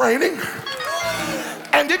starts raining,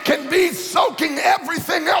 and it can be soaking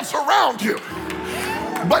everything else around you.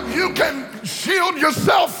 But you can shield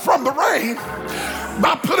yourself from the rain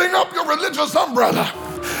by putting up your religious umbrella.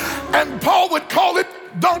 And Paul would call it,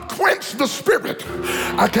 don't quench the spirit.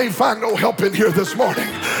 I can't find no help in here this morning.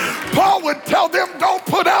 Paul would tell them, don't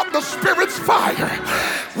put out the Spirit's fire.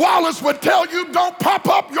 Wallace would tell you, don't pop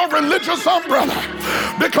up your religious umbrella,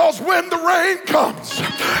 because when the rain comes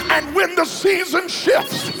and when the season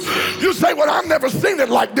shifts, you say, well, I've never seen it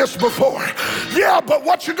like this before. Yeah, but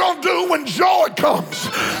what you gonna do when joy comes?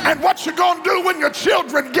 And what you gonna do when your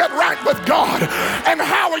children get right with God? And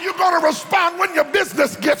how are you gonna respond when your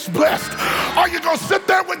business gets blessed? Are you gonna sit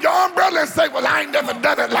there with your umbrella and say, well, I ain't never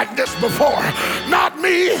done it like this before? Not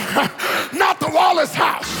me, not the Wallace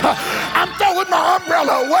house. I'm throwing my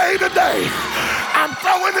umbrella away today. I'm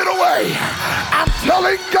throwing it away. I'm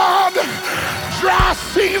telling God, dry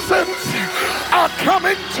seasons are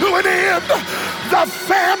coming to an end. The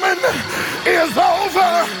famine is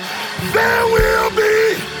over. There will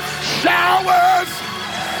be showers.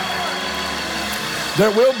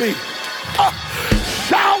 There will be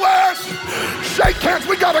showers. Shake hands.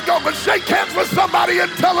 We gotta go, but shake hands with somebody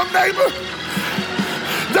and tell them, neighbor,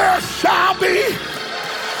 there shall be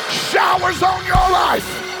showers on your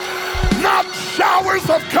life. Not showers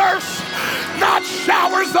of curse, not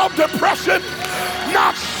showers of depression,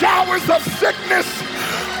 not showers of sickness,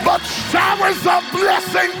 but showers of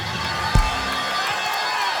blessing.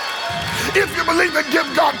 If you believe it, give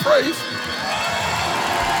God praise.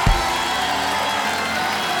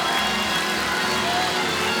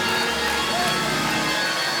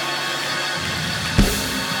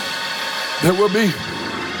 There will be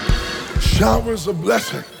showers of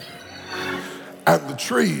blessing, and the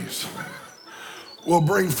trees will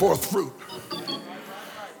bring forth fruit.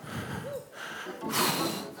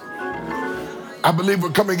 I believe we're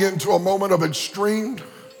coming into a moment of extreme,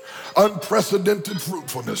 unprecedented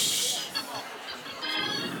fruitfulness.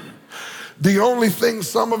 The only thing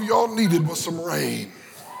some of y'all needed was some rain.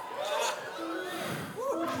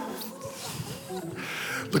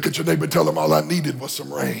 Look at your neighbor, tell them all I needed was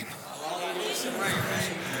some rain.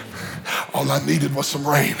 All I needed was some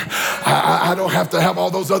rain. I don't have to have all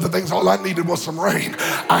those other things. All I needed was some rain.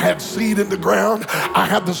 I had seed in the ground. I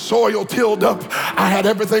had the soil tilled up. I had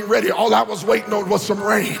everything ready. All I was waiting on was some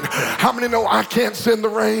rain. How many know I can't send the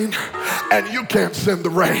rain and you can't send the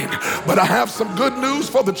rain? But I have some good news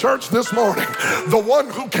for the church this morning. The one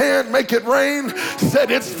who can make it rain said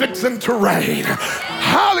it's fixing to rain.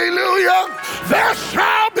 Hallelujah. There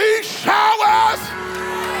shall be showers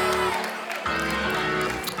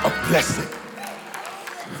of blessing.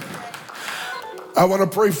 I want to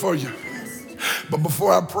pray for you. But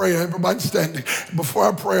before I pray, everybody standing, before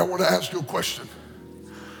I pray, I want to ask you a question.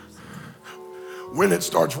 When it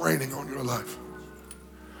starts raining on your life,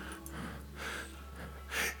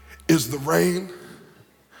 is the rain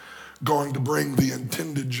going to bring the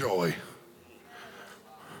intended joy?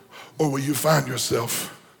 Or will you find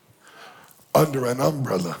yourself under an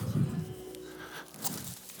umbrella?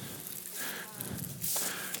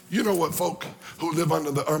 You know what folk who live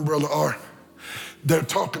under the umbrella are? They're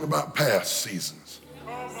talking about past seasons.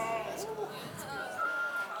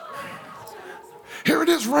 Here it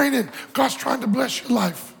is raining. God's trying to bless your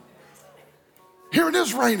life. Here it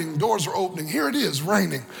is raining. Doors are opening. Here it is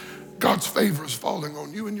raining. God's favor is falling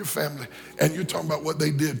on you and your family. And you're talking about what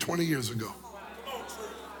they did 20 years ago.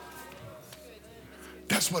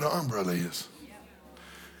 That's what an umbrella is.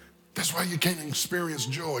 That's why you can't experience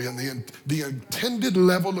joy, and the intended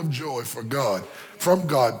level of joy for God, from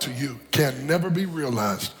God to you, can never be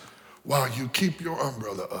realized while you keep your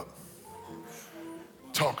umbrella up,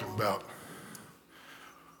 talking about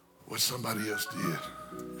what somebody else did.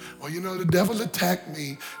 Well, you know, the devil attacked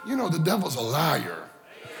me. You know, the devil's a liar.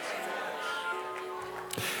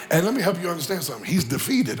 And let me help you understand something. He's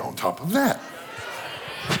defeated on top of that.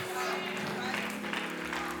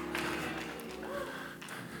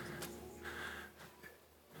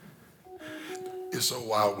 It's so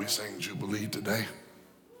wild we sang Jubilee today.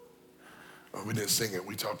 Well, we didn't sing it,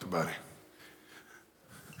 we talked about it.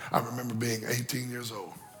 I remember being 18 years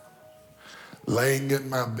old, laying in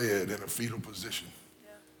my bed in a fetal position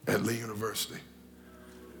at Lee University.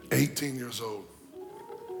 18 years old.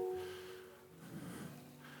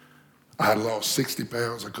 I had lost 60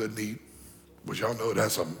 pounds, I couldn't eat, which y'all know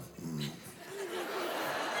that's a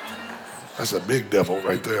big devil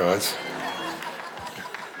right there.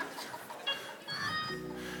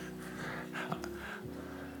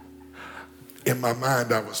 In my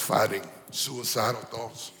mind, I was fighting suicidal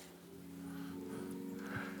thoughts.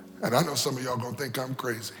 And I know some of y'all gonna think I'm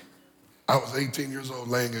crazy. I was 18 years old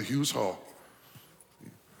laying in Hughes Hall,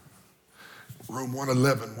 room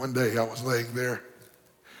 111. One day I was laying there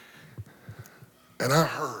and I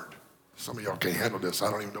heard, some of y'all can't handle this,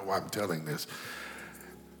 I don't even know why I'm telling this.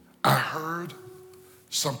 I heard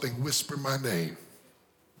something whisper my name.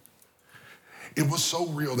 It was so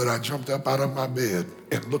real that I jumped up out of my bed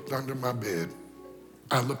and looked under my bed.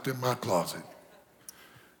 I looked in my closet.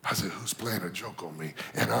 I said, who's playing a joke on me?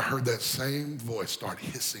 And I heard that same voice start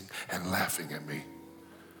hissing and laughing at me.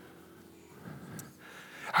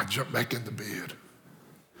 I jumped back in the bed.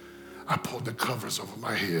 I pulled the covers over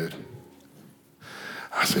my head.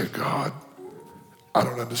 I said, God, I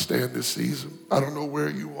don't understand this season. I don't know where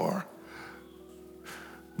you are,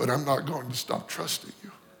 but I'm not going to stop trusting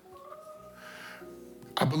you.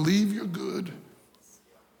 I believe you're good,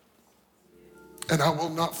 and I will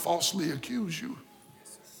not falsely accuse you.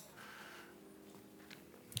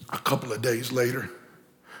 A couple of days later,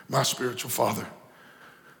 my spiritual father,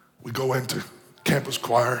 we go into campus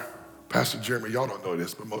choir. Pastor Jeremy, y'all don't know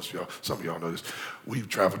this, but most of y'all, some of y'all know this. We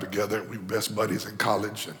traveled together, and we were best buddies in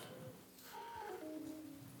college, and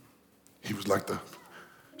he was like the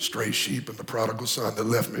stray sheep and the prodigal son that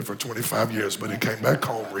left me for 25 years, but he came back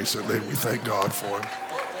home recently. We thank God for him.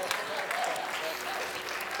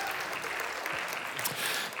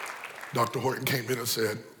 Dr. Horton came in and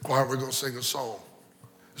said, choir, we're going to sing a song.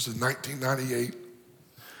 This is 1998.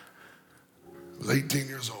 I was 18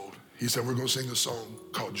 years old. He said, we're going to sing a song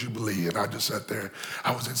called Jubilee. And I just sat there.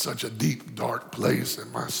 I was in such a deep, dark place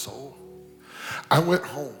in my soul. I went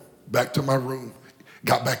home, back to my room,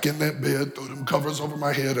 got back in that bed, threw them covers over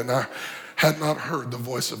my head, and I had not heard the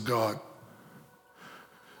voice of God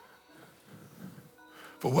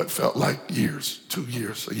for what felt like years, 2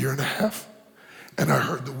 years, a year and a half. And I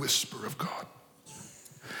heard the whisper of God.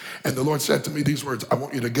 And the Lord said to me these words, I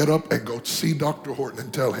want you to get up and go see Dr. Horton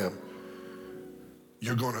and tell him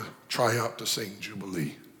you're going to try out to sing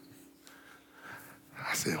Jubilee.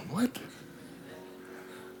 I said, what?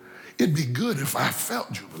 It'd be good if I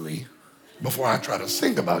felt Jubilee before I try to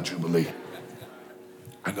sing about Jubilee.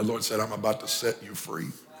 And the Lord said, I'm about to set you free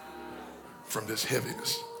from this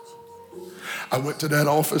heaviness. I went to that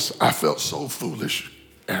office. I felt so foolish,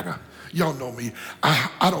 Anna. Y'all know me.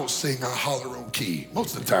 I don't sing, I holler on key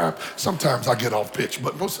most of the time. Sometimes I get off pitch,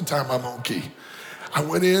 but most of the time I'm on key. I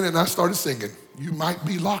went in and I started singing, you might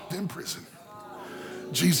be locked in prison.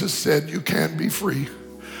 Jesus said you can be free.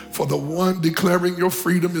 For the one declaring your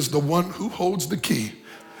freedom is the one who holds the key.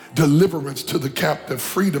 Deliverance to the captive,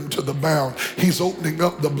 freedom to the bound. He's opening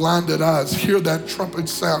up the blinded eyes. Hear that trumpet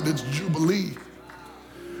sound, it's Jubilee.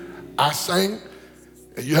 I sang,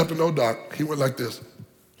 and you have to know, Doc, he went like this.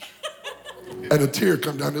 And a tear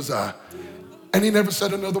come down his eye. And he never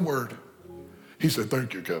said another word. He said,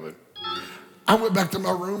 thank you, Kevin. I went back to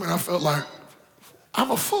my room and I felt like,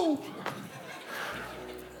 I'm a fool.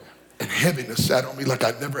 And heaviness sat on me like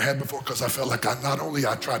I never had before, because I felt like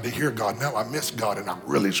I tried to hear God, now I miss God and I'm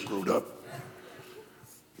really screwed up.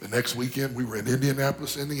 The next weekend we were in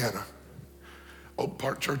Indianapolis, Indiana, Oak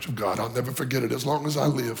Park Church of God. I'll never forget it as long as I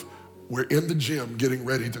live. We're in the gym getting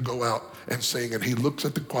ready to go out and sing, and he looks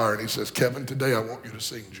at the choir and he says, Kevin, today I want you to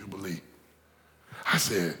sing Jubilee. I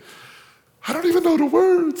said, I don't even know the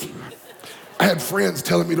words. I had friends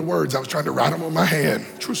telling me the words. I was trying to write them on my hand.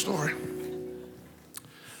 True story.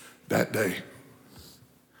 That day,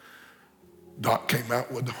 Doc came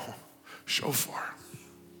out with the shofar.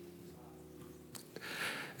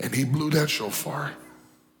 And he blew that shofar.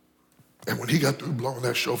 And when he got through blowing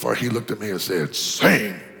that shofar, he looked at me and said,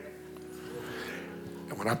 sing.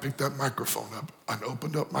 And when I picked that microphone up and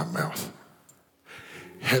opened up my mouth,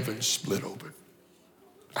 heaven split open.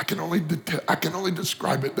 I can only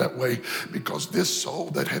describe it that way, because this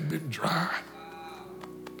soul that had been dry,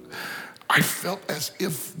 I felt as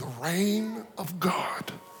if the rain of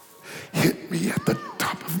God hit me at the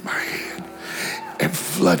top of my head and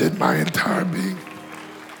flooded my entire being.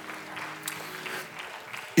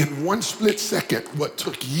 In one split second, what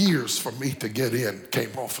took years for me to get in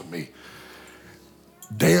came off of me.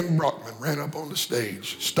 Dan Brockman ran up on the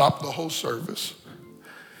stage, stopped the whole service.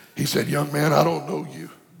 He said, young man, I don't know you,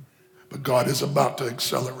 but God is about to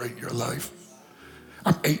accelerate your life.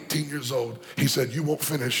 I'm 18 years old. He said, you won't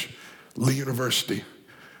finish Lee University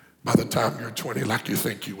by the time you're 20 like you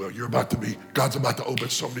think you will. God's about to open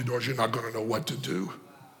so many doors, you're not going to know what to do.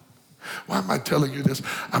 Why am I telling you this?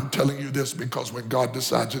 I'm telling you this because when God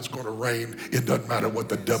decides it's going to rain, it doesn't matter what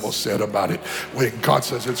the devil said about it. When God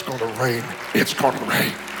says it's going to rain, it's going to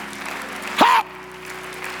rain. Ha!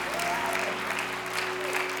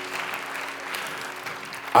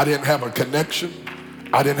 I didn't have a connection.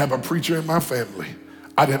 I didn't have a preacher in my family.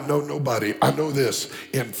 I didn't know nobody. I know this.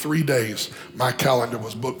 In 3 days, my calendar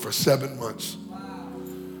was booked for 7 months.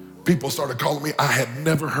 People started calling me I had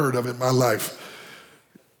never heard of in my life.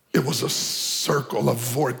 It was a circle, a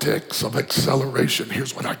vortex of acceleration.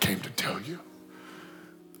 Here's what I came to tell you.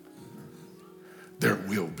 There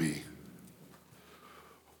will be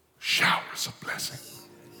showers of blessing.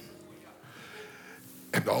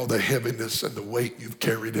 And all the heaviness and the weight you've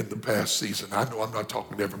carried in the past season. I know I'm not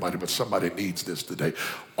talking to everybody, but somebody needs this today.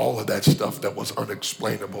 All of that stuff that was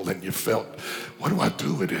unexplainable and you felt, what do I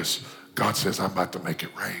do with this? God says, I'm about to make it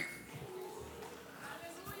rain.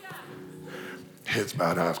 Heads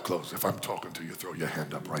bowed, eyes closed. If I'm talking to you, throw your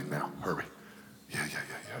hand up right now. Hurry. Yeah. Yeah.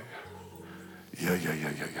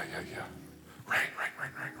 Rain.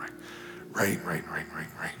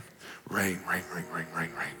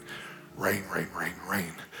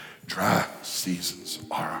 Rain. Dry seasons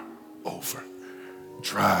are over.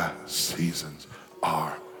 Dry seasons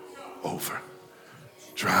are over.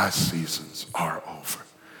 Dry seasons are over.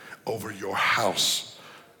 Over your house,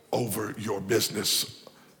 over your business,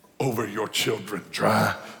 over your children.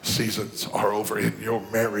 Dry seasons are over. In your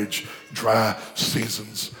marriage, dry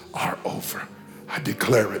seasons are over. I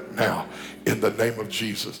declare it now in the name of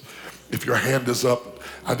Jesus. If your hand is up,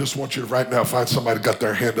 I just want you to right now find somebody got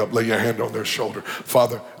their hand up, lay your hand on their shoulder.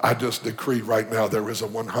 Father, I just decree right now there is a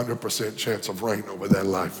 100% chance of rain over their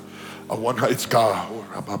life. It's God.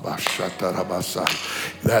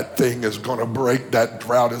 That thing is going to break. That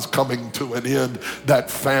drought is coming to an end.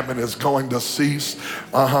 That famine is going to cease.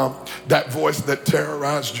 That voice that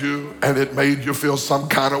terrorized you and it made you feel some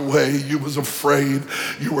kind of way. You was afraid.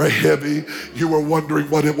 You were heavy. You were wondering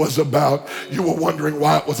what it was about. You were wondering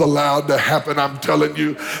why it was allowed to happen. I'm telling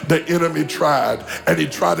you, the enemy tried. And he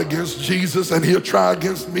tried against Jesus, and he'll try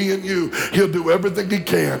against me and you. He'll do everything he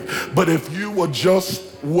can. But if you will just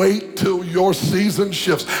wait till your season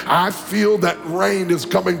shifts. I feel that rain is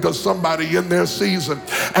coming to somebody in their season,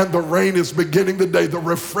 and the rain is beginning today, the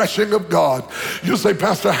refreshing of God. You say,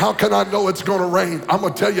 Pastor, how can I know it's going to rain? I'm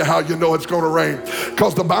going to tell you how you know it's going to rain,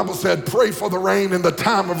 because the Bible said, pray for the rain in the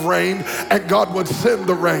time of rain, and God would send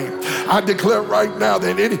the rain. I declare right now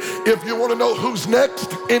that if you want to know who's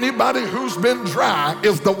next, anybody who's been dry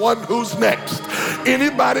is the one who's next.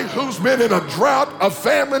 Anybody who's been in a drought, a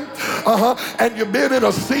famine, and you've been in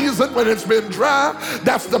a season when it's been dry,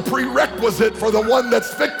 that's the prerequisite for the one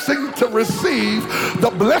that's fixing to receive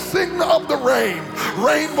the blessing of the rain.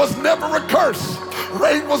 Rain was never a curse.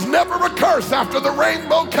 Rain was never a curse after the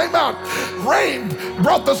rainbow came out. Rain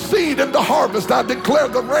brought the seed into harvest. I declare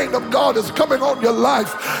the rain of God is coming on your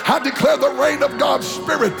life. I declare the rain of God's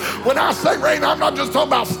Spirit. When I say rain, I'm not just talking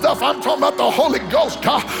about stuff. I'm talking about the Holy Ghost.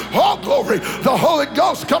 Oh, glory. The Holy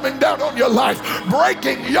Ghost coming down on your life,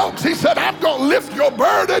 breaking yokes. He said, I'm going to lift your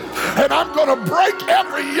burden, and I'm going to break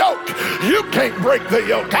every yoke. You can't break the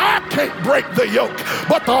yoke. I can't break the yoke.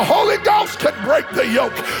 But the Holy Ghost can break the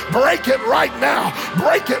yoke. Break it right now.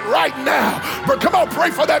 Break it right now. But come on,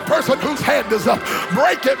 pray for that person whose hand is up.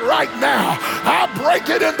 Break it right now. I break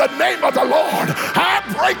it in the name of the Lord. I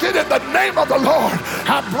break it in the name of the Lord.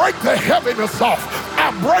 I break the heaviness off.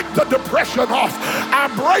 I break the depression off. I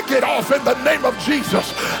break it off in the name of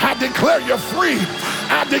Jesus. I declare you're free.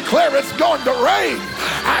 I declare it's going to rain.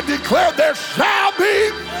 I declare there shall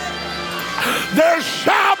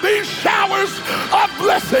be showers of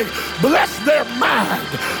blessing. Bless their mind.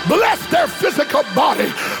 Bless their physical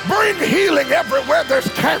body. Bring healing everywhere there's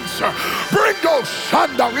cancer. Bring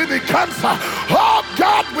cancer. Oh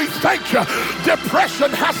God, we thank you.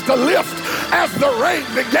 Depression has to lift as the rain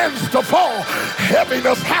begins to fall.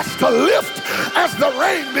 Heaviness has to lift as the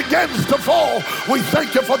rain begins to fall. We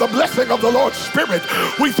thank you for the blessing of the Lord's Spirit.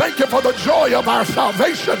 We thank you for the joy of our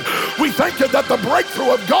salvation. We thank you that the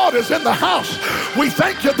breakthrough of God is in the house. We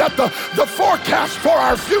thank you that the forecast for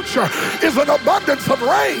our future is an abundance of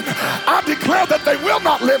rain. I declare that they will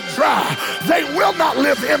not live dry. They will not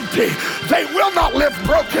live empty. They will not live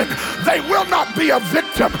broken. They will not be a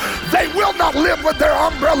victim. They will not live with their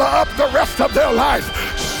umbrella up the rest of their life.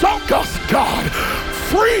 Soak us, God.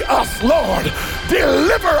 Free us, Lord.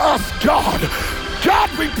 Deliver us, God.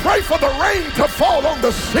 God, we pray for the rain to fall on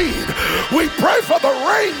the seed. We pray for the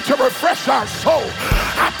rain to refresh our soul.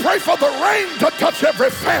 I pray for the rain to touch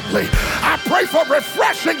every family. I pray for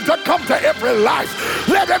refreshing to come to every life.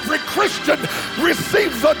 Let every Christian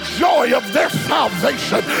receive the joy of their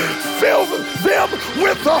salvation. Fill them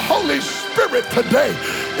with the Holy Spirit today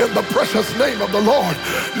in the precious name of the Lord.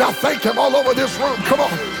 Now thank him all over this room. Come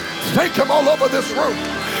on. Thank him all over this room.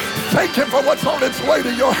 Thank him for what's on its way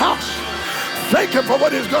to your house. Thank him for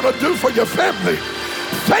what he's going to do for your family.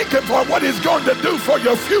 Thank him for what he's going to do for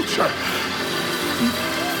your future.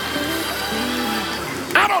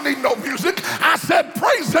 I don't need no music. I said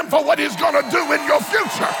praise him for what he's going to do in your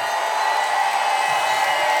future.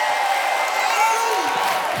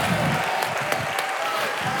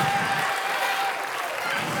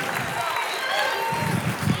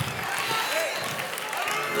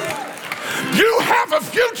 You have a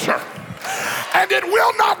future. And it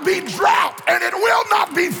will not be drought, and it will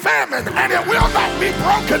not be famine, and it will not be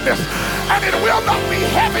brokenness, and it will not be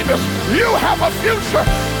heaviness. You have a future.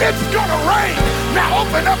 It's gonna rain. Now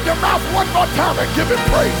open up your mouth one more time and give him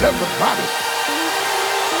praise, everybody.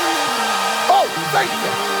 Oh, thank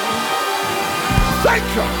you. Thank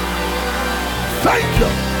you. Thank you.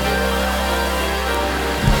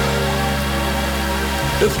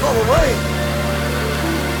 It's gonna rain.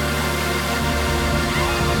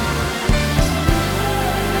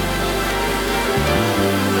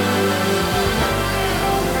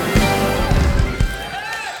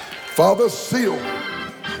 Father, seal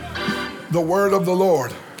the word of the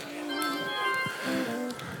Lord.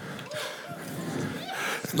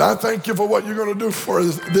 And I thank you for what you're going to do for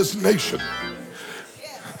this nation.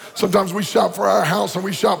 Sometimes we shout for our house and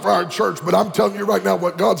we shout for our church, but I'm telling you right now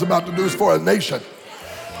what God's about to do is for a nation.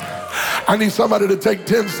 I need somebody to take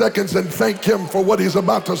 10 seconds and thank him for what he's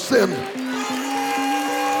about to send.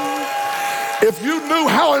 If you knew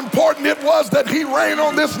how important it was that he reign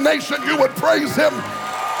on this nation, you would praise him.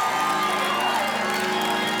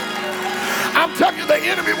 I'm telling you, the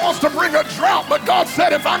enemy wants to bring a drought, but God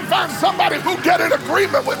said, if I can find somebody who get in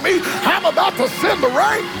agreement with me, I'm about to send the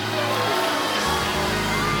rain.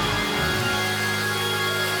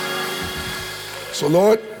 So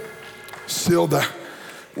Lord, seal the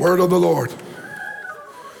word of the Lord.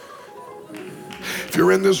 If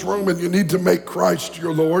you're in this room and you need to make Christ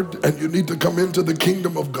your Lord and you need to come into the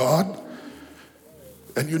kingdom of God,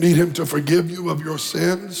 and you need him to forgive you of your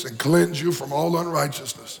sins and cleanse you from all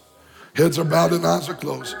unrighteousness, heads are bowed and eyes are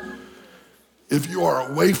closed. If you are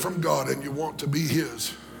away from God and you want to be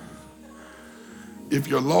his, if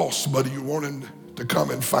you're lost, but you want him to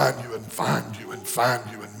come and find you and find you and find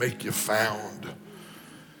you and make you found,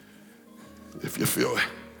 if you feel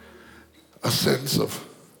a sense of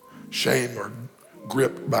shame or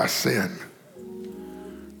gripped by sin,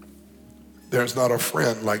 there's not a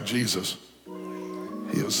friend like Jesus.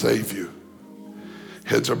 He'll save you.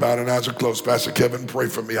 Heads are bowed and eyes are closed. Pastor Kevin, pray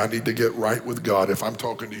for me. I need to get right with God. If I'm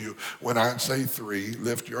talking to you, when I say 3,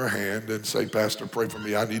 lift your hand and say, Pastor, pray for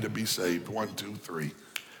me. I need to be saved. 1, 2, 3.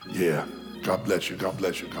 Yeah. God bless you. God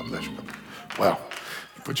bless you. God bless you. Wow.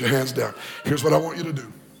 Put your hands down. Here's what I want you to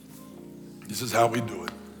do. This is how we do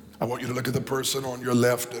it. I want you to look at the person on your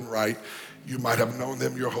left and right. You might have known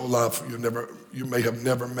them your whole life. You may have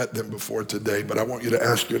never met them before today, but I want you to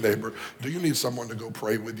ask your neighbor, do you need someone to go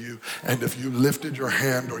pray with you? And if you lifted your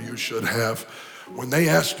hand, or you should have, when they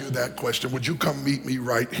ask you that question, would you come meet me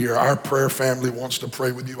right here? Our prayer family wants to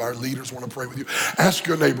pray with you. Our leaders want to pray with you. Ask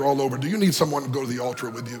your neighbor all over, do you need someone to go to the altar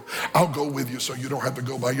with you? I'll go with you so you don't have to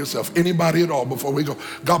go by yourself. Anybody at all before we go?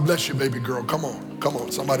 God bless you, baby girl. Come on. Come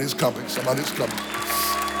on. Somebody's coming. Somebody's coming.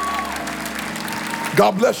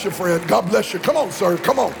 God bless you, friend. God bless you. Come on, sir.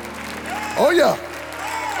 Come on. Oh, yeah.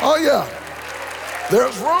 Oh, yeah.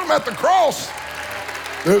 There's room at the cross.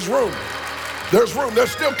 There's room. There's room. They're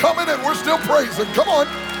still coming and we're still praising. Come on.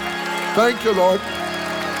 Thank you, Lord.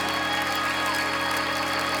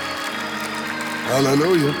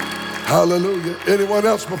 Hallelujah. Hallelujah. Anyone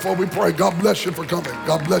else before we pray? God bless you for coming.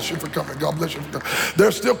 God bless you for coming. God bless you for coming.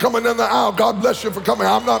 They're still coming in the aisle. God bless you for coming.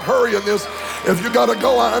 I'm not hurrying this. If you got to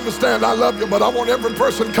go, I understand. I love you, but I want every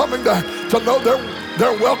person coming to know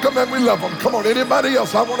they're welcome and we love them. Come on, anybody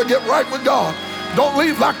else? I want to get right with God. Don't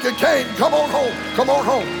leave like you came. Come on home. Come on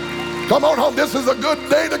home. Come on home. This is a good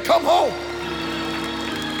day to come home.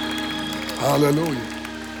 Hallelujah.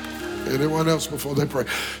 Anyone else before they pray?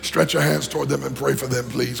 Stretch your hands toward them and pray for them,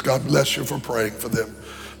 please. God bless you for praying for them.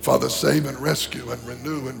 Father, save and rescue and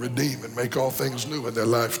renew and redeem and make all things new in their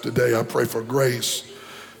life today. I pray for grace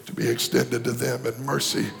to be extended to them and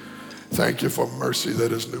mercy. Thank you for mercy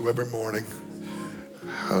that is new every morning.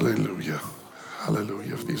 Hallelujah.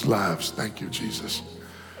 Hallelujah. These lives, thank you, Jesus.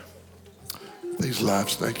 These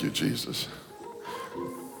lives, thank you, Jesus.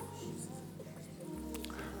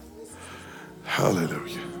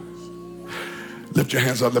 Hallelujah. Lift your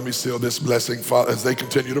hands up. Let me seal this blessing. Father, as they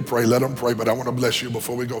continue to pray, let them pray. But I want to bless you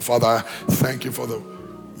before we go. Father, I thank you for the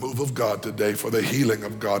move of God today, for the healing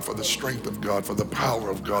of God, for the strength of God, for the power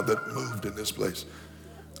of God that moved in this place.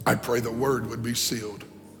 I pray the word would be sealed.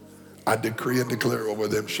 I decree and declare over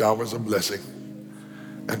them showers of blessing.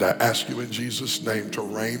 And I ask you in Jesus' name to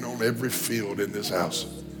rain on every field in this house.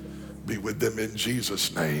 Be with them in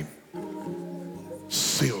Jesus' name.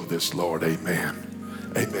 Seal this, Lord. Amen.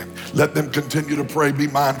 Amen. Let them continue to pray. Be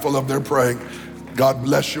mindful of their praying. God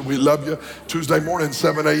bless you. We love you. Tuesday morning,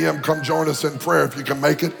 7 a.m., come join us in prayer if you can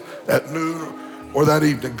make it at noon or that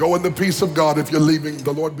evening. Go in the peace of God. If you're leaving,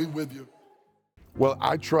 the Lord be with you. Well,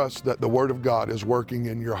 I trust that the word of God is working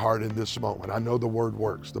in your heart in this moment. I know the word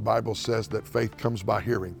works. The Bible says that faith comes by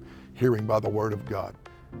hearing, hearing by the word of God.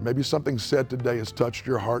 Maybe something said today has touched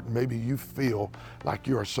your heart, and maybe you feel like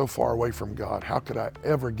you are so far away from God. How could I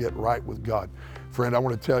ever get right with God? Friend, I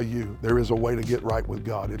want to tell you, there is a way to get right with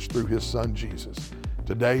God. It's through his son, Jesus.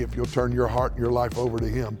 Today, if you'll turn your heart and your life over to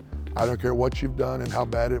him, I don't care what you've done and how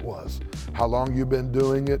bad it was, how long you've been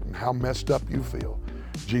doing it and how messed up you feel.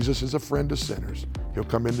 Jesus is a friend to sinners. He'll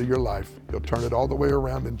come into your life. He'll turn it all the way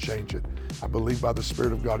around and change it. I believe by the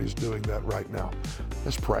Spirit of God, he's doing that right now.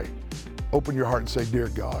 Let's pray. Open your heart and say, Dear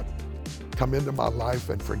God, come into my life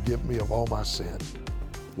and forgive me of all my sin.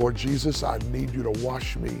 Lord Jesus, I need you to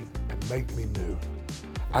wash me and make me new.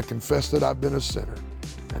 I confess that I've been a sinner,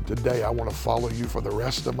 and today I want to follow you for the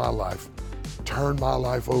rest of my life. Turn my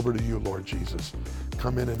life over to you, Lord Jesus.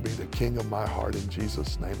 Come in and be the king of my heart. In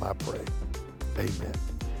Jesus' name I pray. Amen.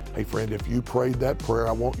 Hey friend, if you prayed that prayer,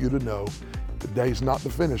 I want you to know today's not the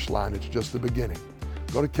finish line, it's just the beginning.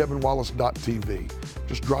 Go to kevinwallace.tv.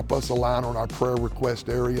 Just drop us a line on our prayer request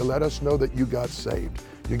area. Let us know that you got saved.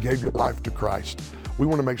 You gave your life to Christ. We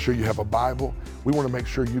want to make sure you have a Bible. We want to make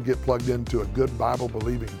sure you get plugged into a good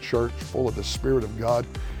Bible-believing church full of the Spirit of God.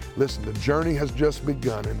 Listen, the journey has just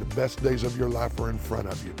begun and the best days of your life are in front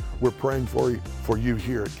of you. We're praying for you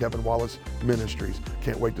here at Kevin Wallace Ministries.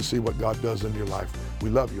 Can't wait to see what God does in your life. We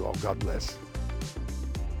love you all. God bless.